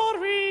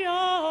glory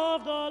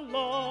of the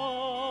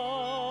Lord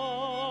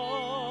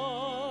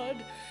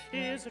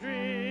is risen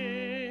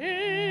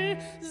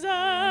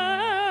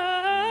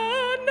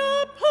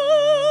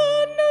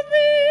upon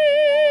thee.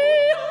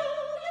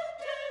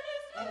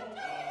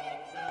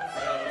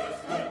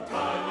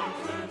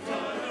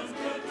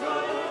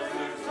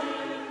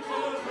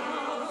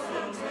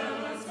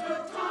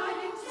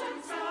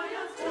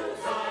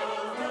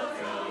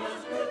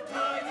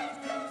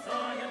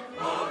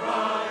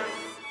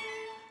 Arise,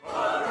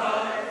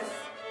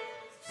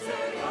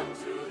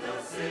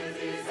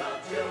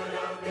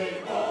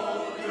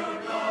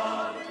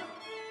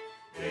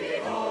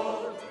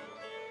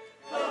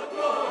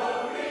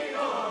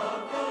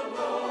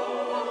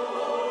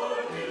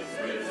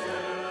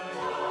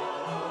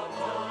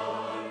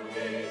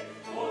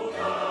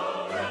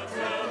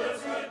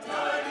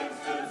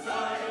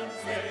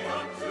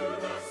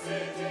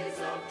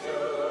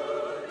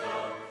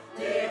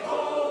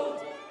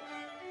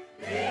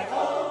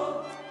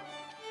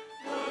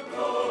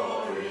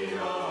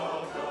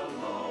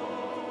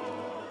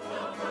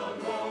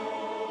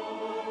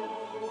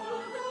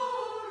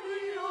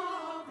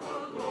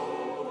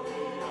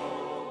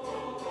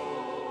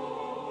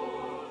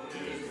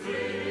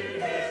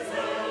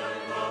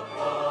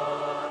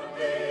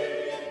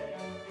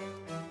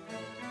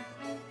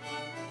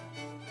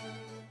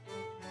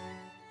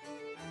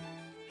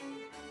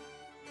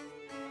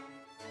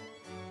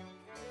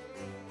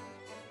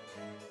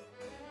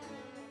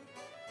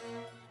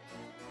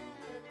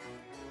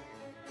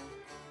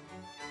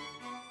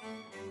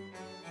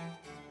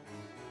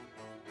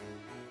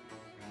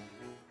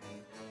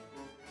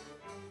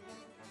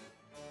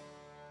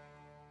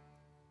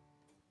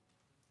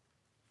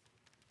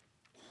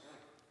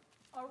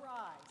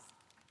 Arise,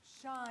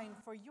 shine,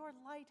 for your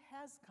light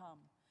has come,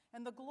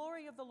 and the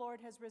glory of the Lord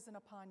has risen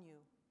upon you.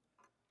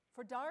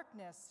 For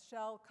darkness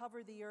shall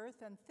cover the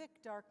earth, and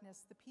thick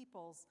darkness the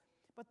peoples,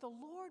 but the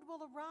Lord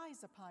will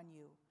arise upon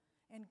you,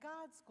 and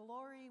God's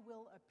glory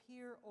will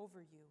appear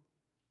over you.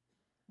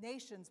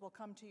 Nations will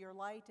come to your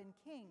light, and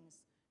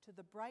kings to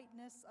the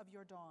brightness of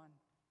your dawn.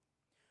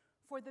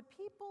 For the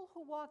people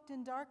who walked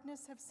in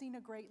darkness have seen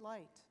a great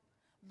light.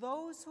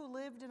 Those who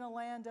lived in a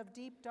land of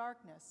deep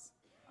darkness,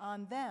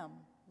 on them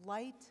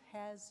light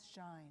has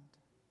shined.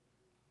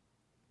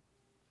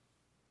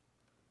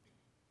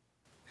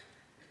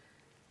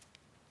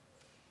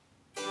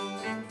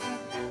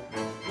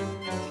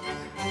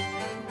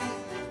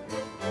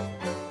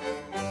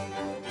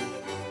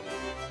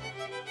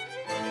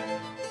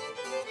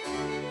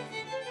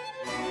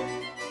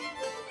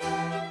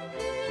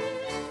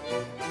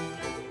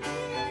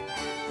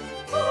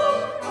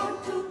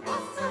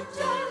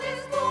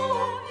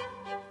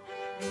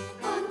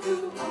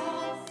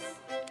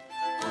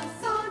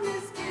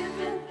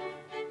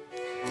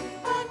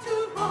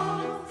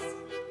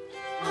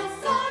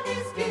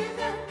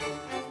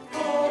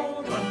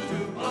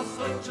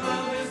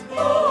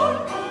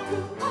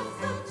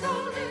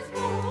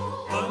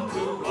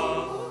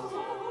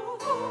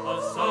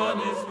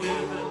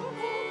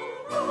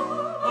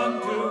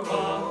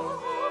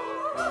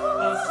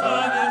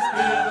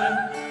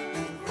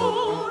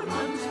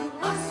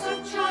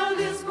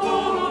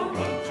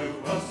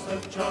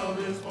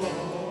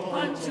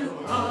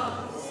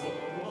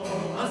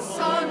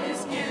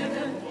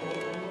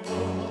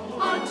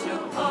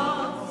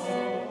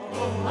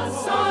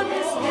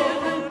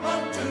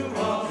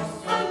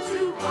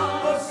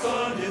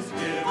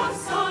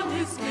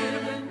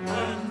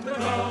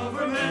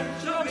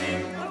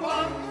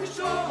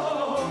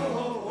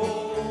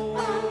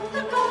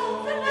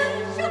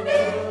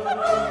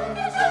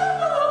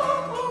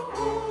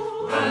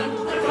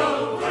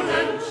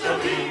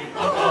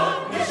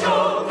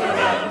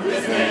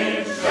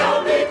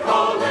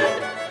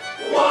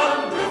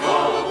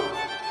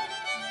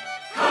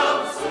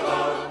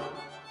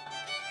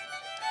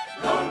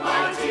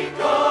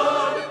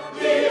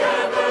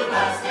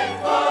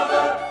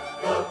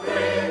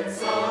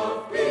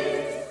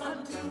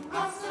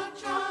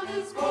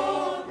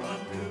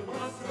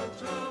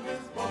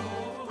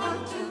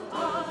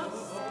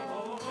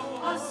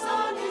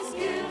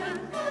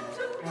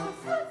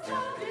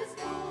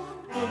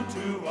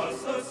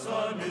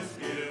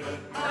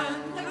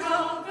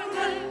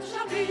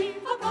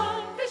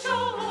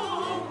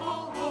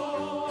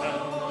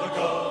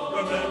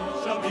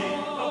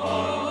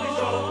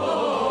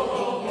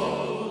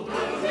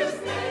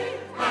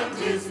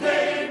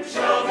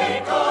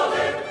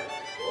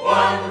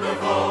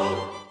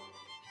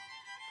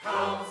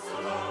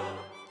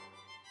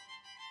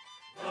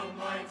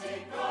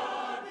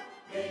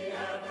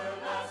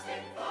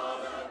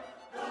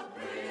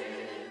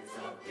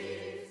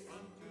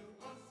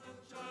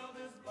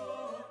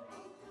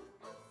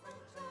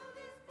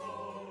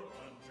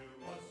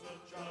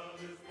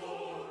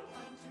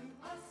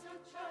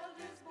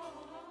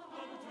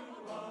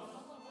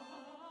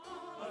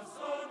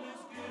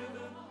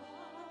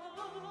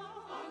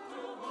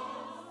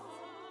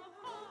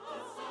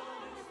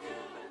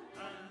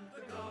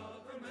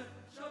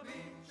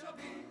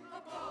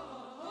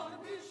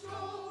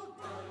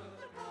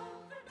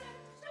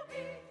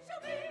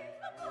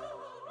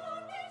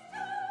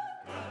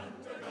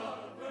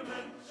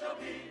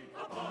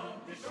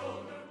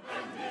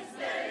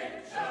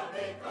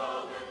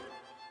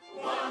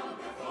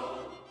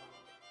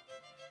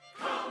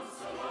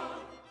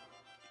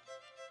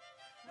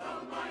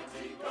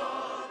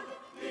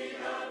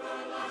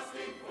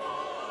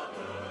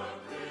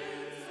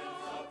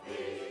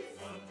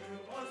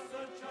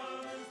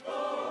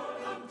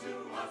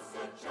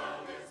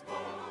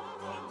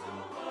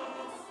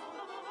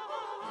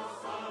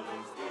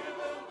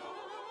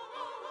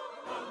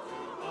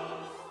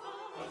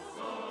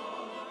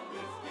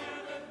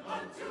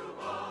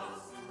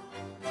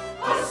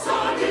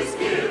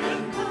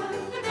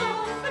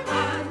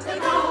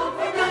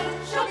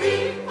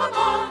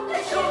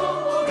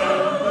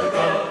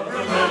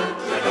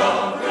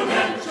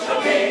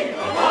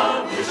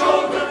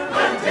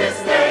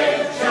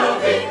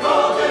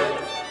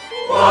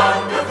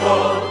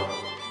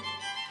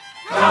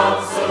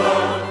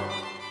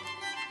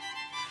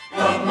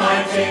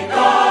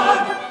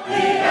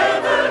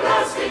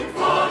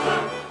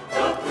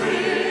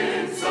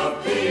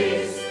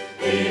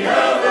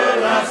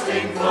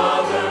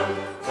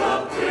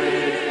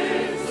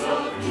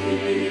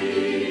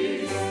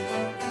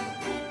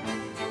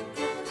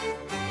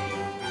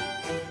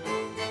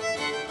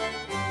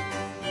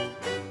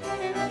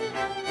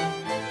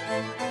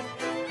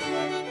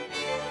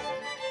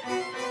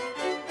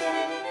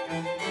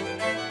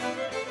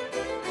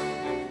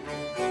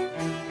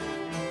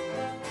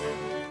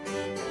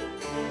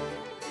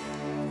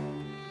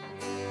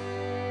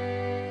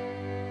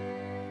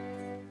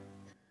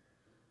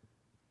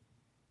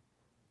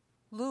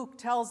 Luke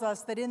tells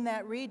us that in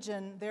that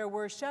region there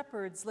were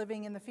shepherds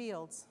living in the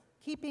fields.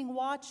 keeping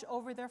watch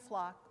over their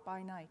flock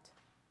by night.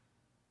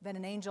 Then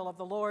an angel of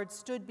the Lord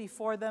stood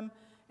before them,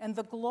 and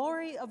the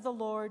glory of the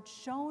Lord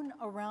shone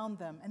around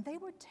them, and they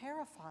were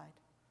terrified.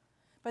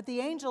 But the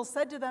angel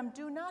said to them,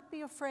 "Do not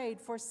be afraid,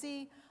 for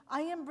see,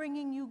 I am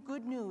bringing you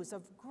good news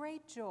of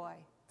great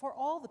joy for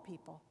all the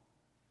people."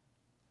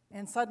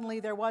 And suddenly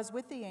there was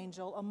with the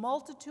angel a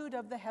multitude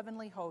of the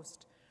heavenly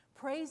host,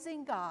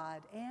 praising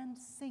God and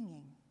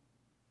singing.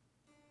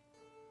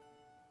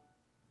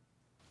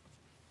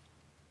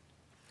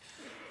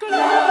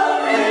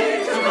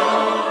 Glory to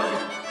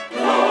God!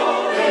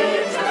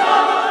 Glory to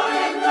God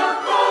in the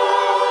highest!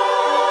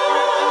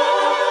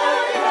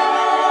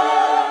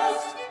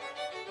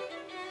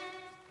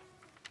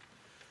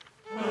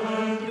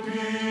 And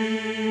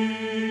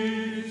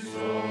peace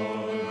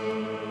on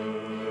earth.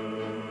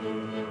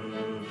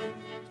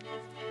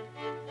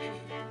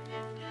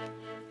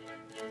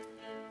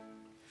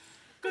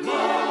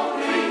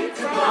 Glory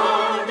to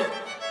God!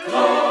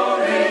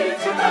 Glory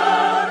to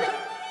God!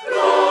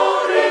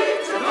 Glory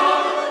to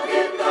God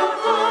in the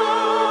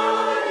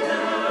highest,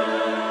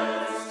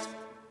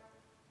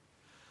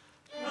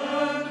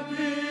 and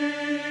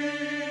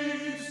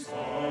peace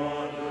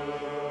on earth.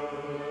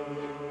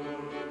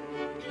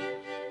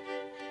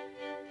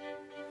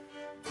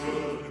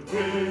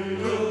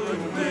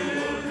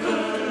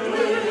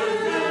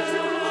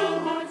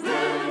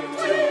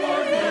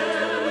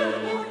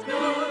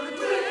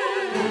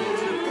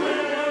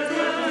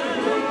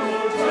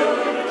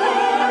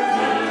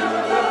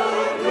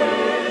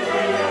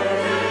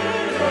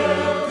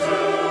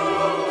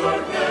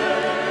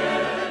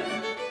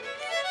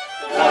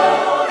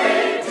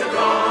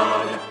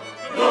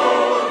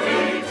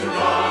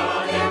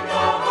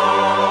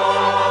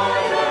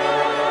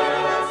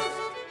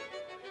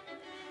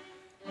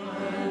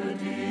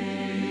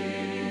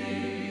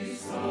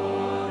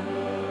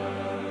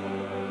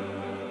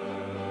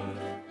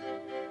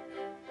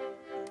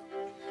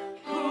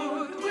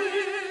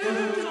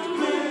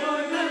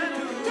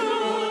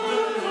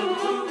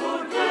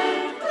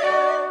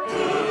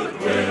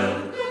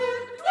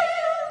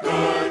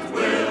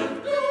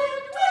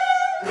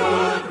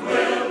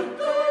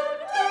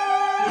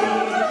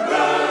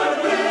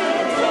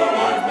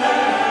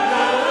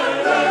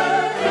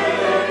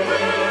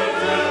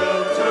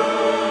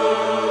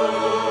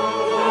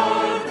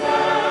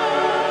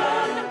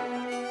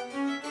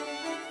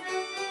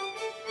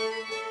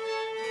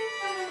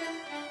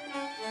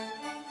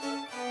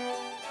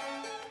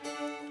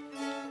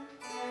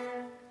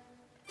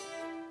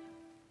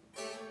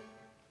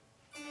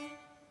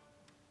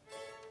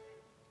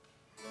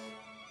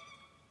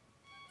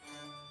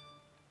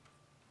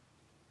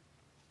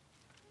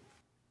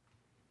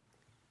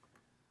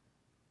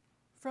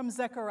 From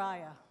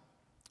Zechariah,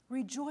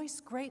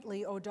 "Rejoice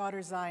greatly, O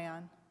daughter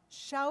Zion.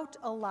 Shout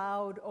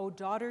aloud, O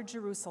daughter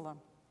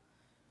Jerusalem.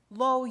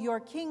 Lo,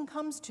 your king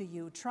comes to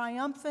you,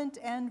 triumphant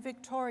and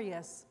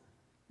victorious,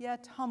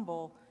 yet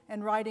humble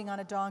and riding on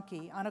a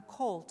donkey, on a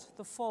colt,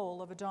 the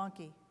foal of a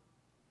donkey."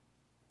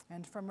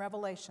 And from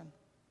Revelation,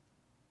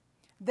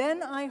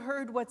 "Then I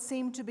heard what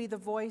seemed to be the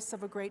voice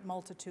of a great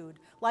multitude,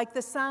 like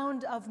the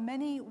sound of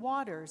many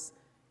waters,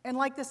 and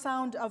like the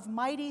sound of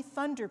mighty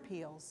thunder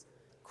peals,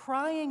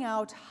 crying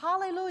out,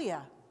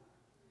 'Hallelujah!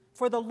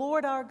 For the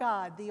Lord our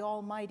God, the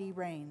Almighty,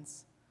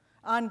 reigns.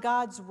 On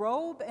God's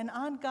robe and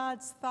on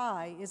God's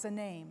thigh is a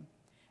name,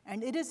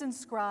 and it is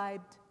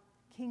inscribed,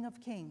 King of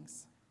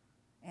Kings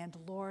and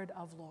Lord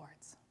of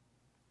Lords.'"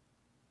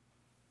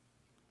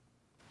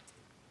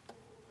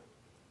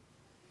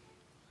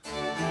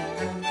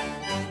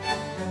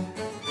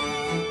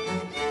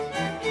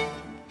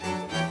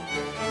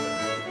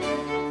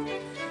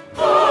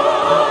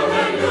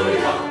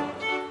 Hallelujah!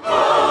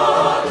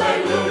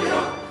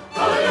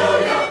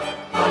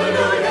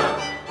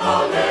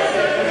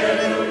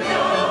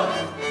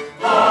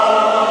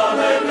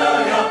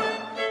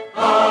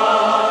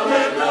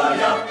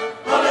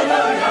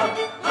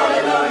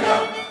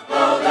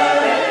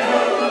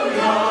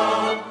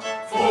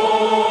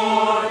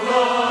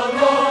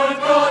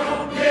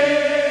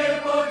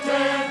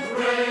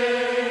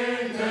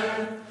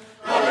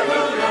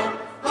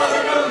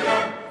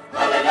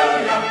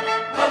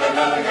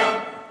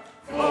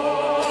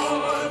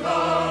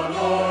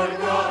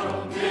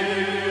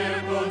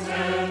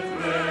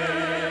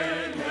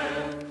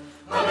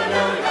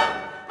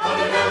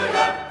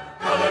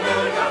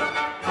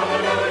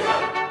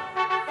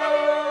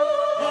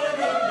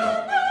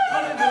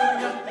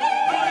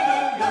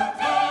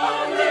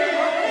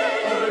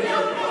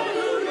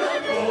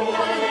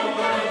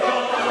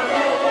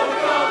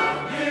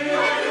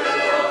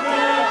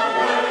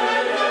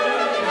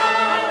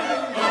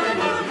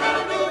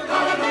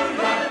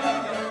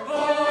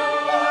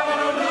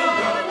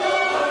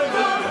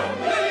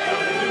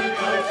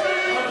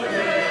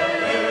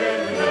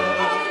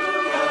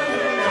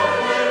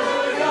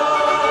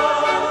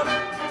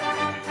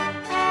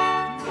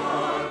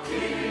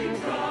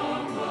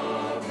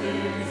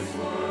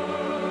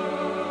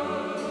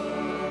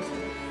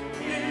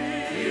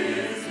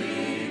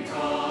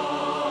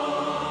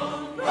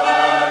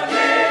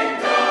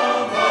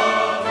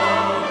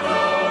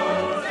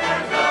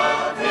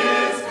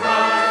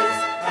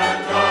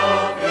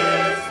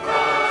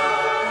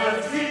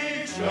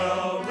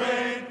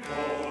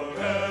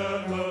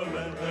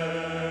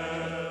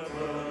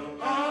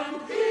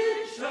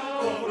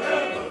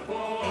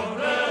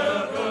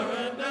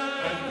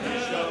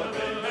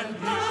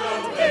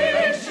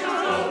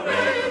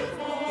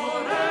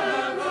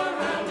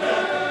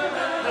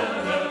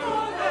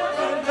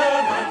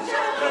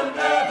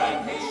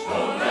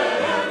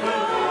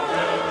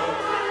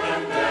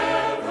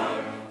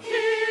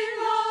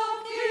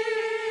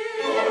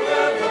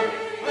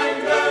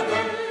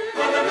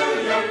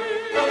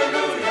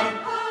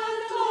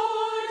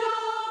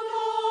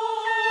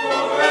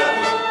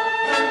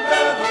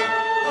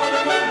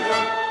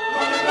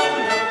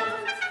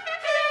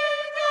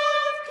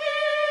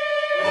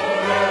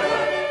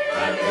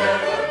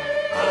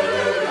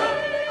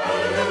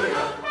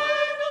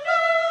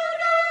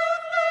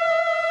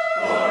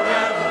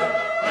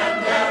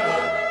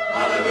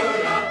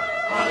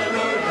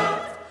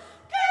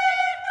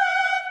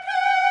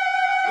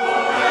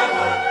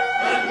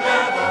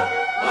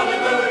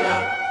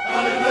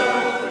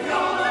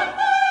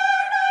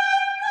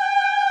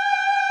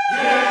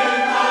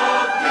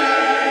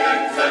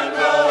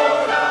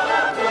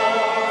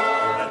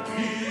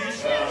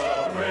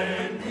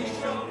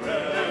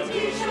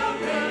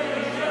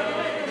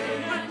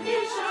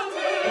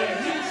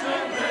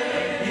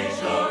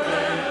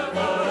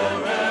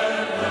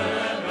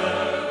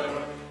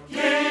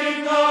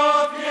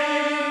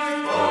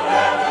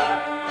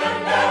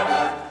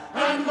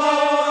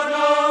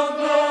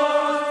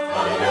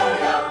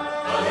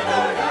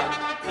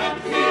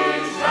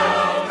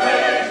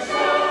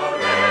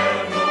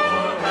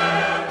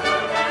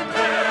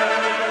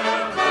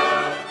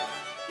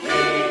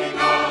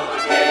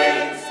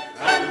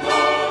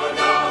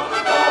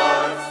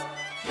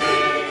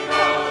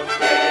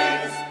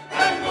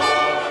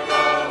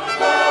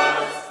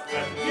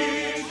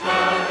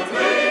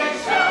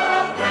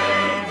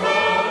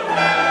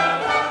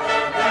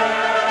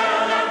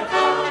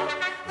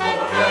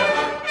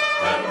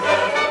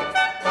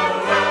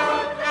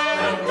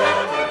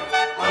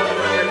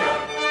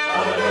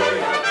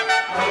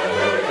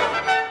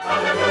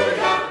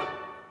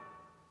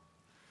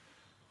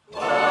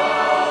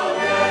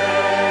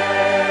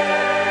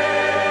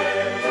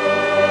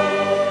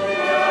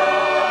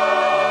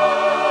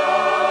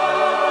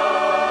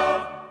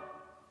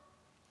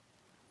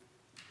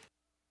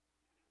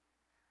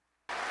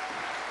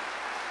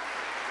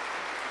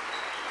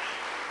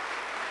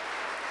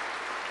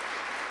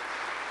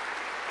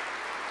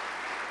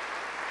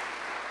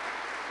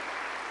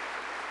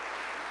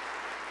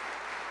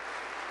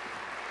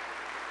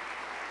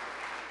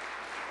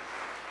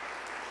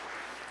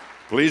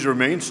 Please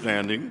remain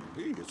standing.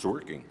 It's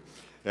working.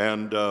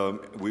 And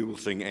we will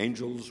sing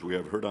Angels We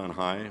Have Heard on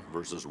High,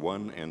 verses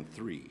 1 and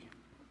 3.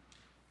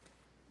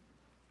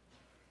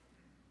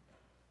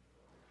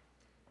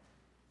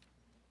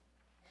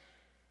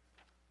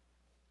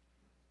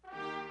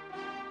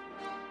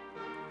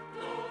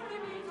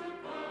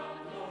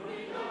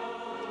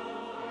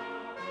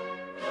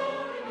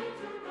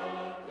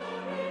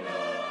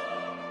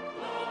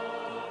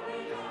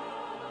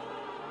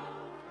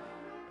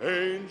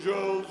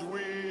 Angels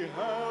we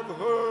have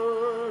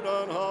heard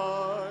on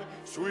high,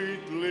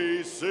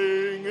 sweetly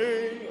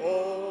singing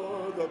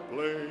o'er the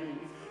plain,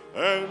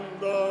 and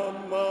the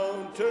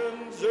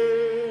mountains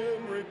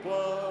in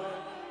reply,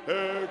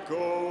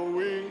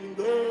 echoing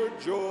their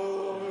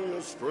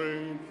joyous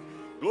strain.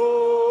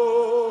 Gloria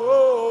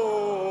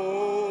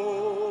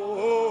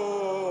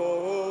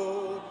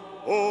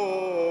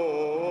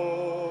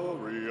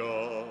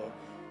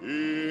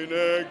in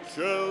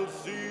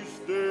excelsis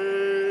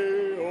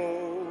Deo.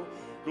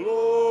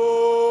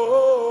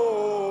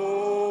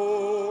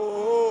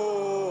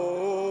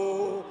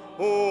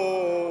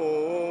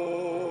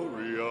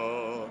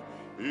 Gloria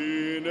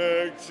in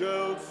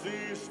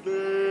excelsis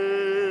Deo.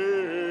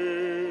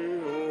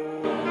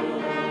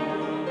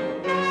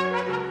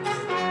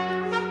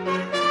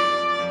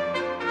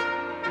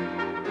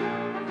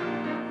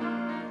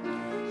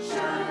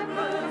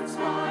 Shepherds,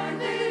 why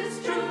this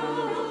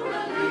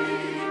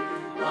jubilee?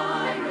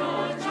 Why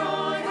your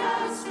joy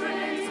has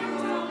strayed so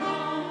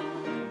long?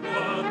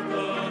 What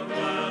the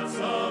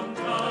gladsome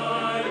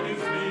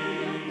tidings be,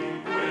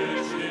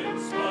 which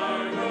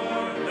inspire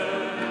your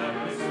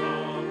heavenly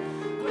song?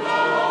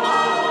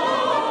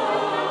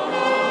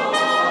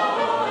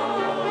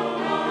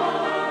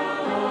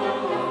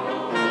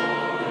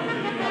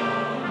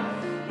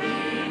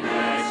 In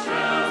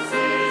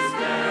excelsis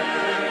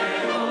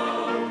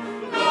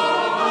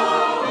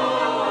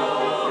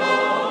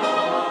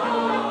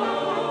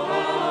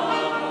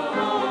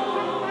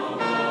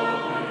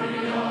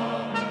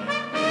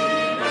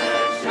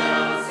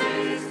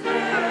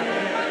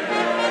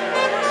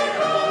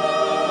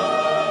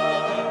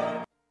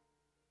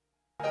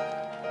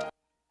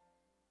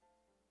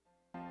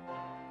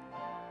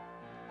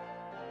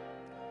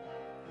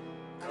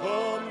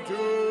Come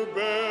to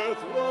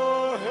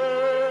Bethlehem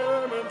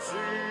and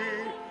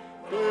see,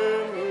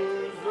 in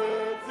whose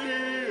birth the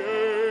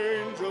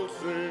angels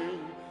sing.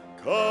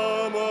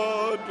 Come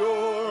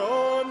adore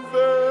on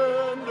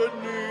bended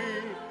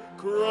knee,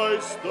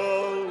 Christ the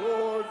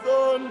Lord,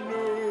 the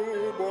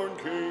newborn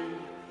King.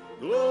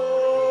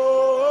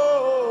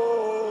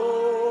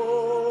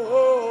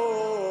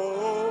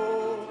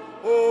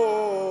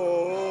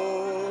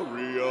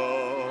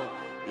 Gloria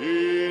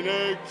in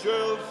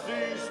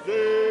excelsis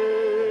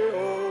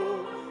Deo.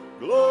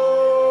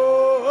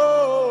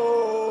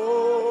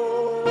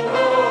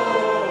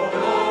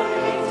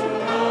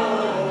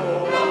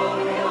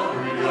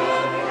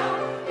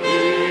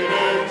 In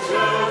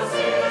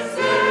excelsis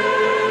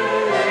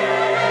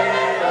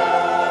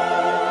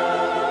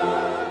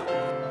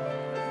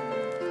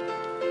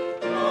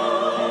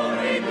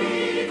Glory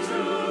be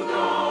to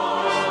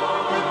God.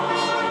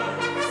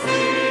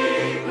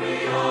 Sing we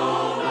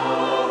all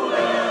know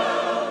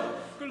well.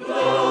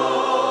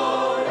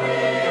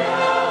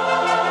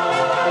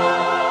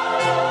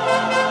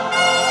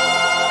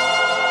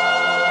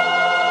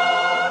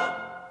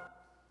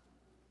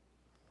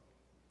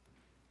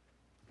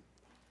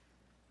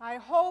 I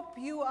hope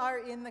you are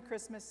in the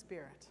Christmas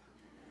spirit.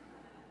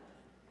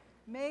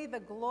 May the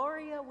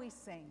Gloria we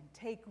sing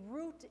take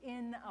root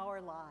in our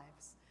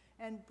lives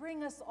and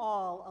bring us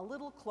all a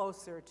little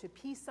closer to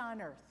peace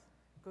on earth,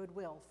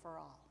 goodwill for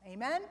all.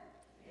 Amen?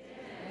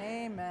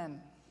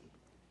 Amen.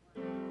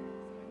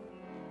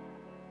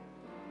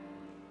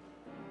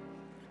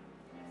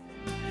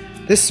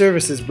 This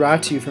service is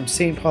brought to you from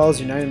St. Paul's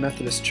United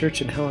Methodist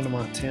Church in Helena,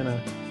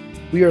 Montana.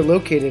 We are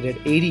located at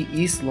 80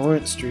 East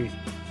Lawrence Street.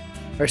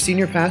 Our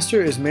senior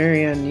pastor is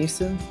Marianne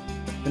Neeson,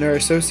 and our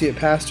associate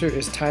pastor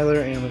is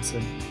Tyler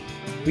Amundsen.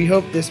 We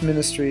hope this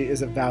ministry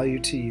is of value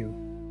to you.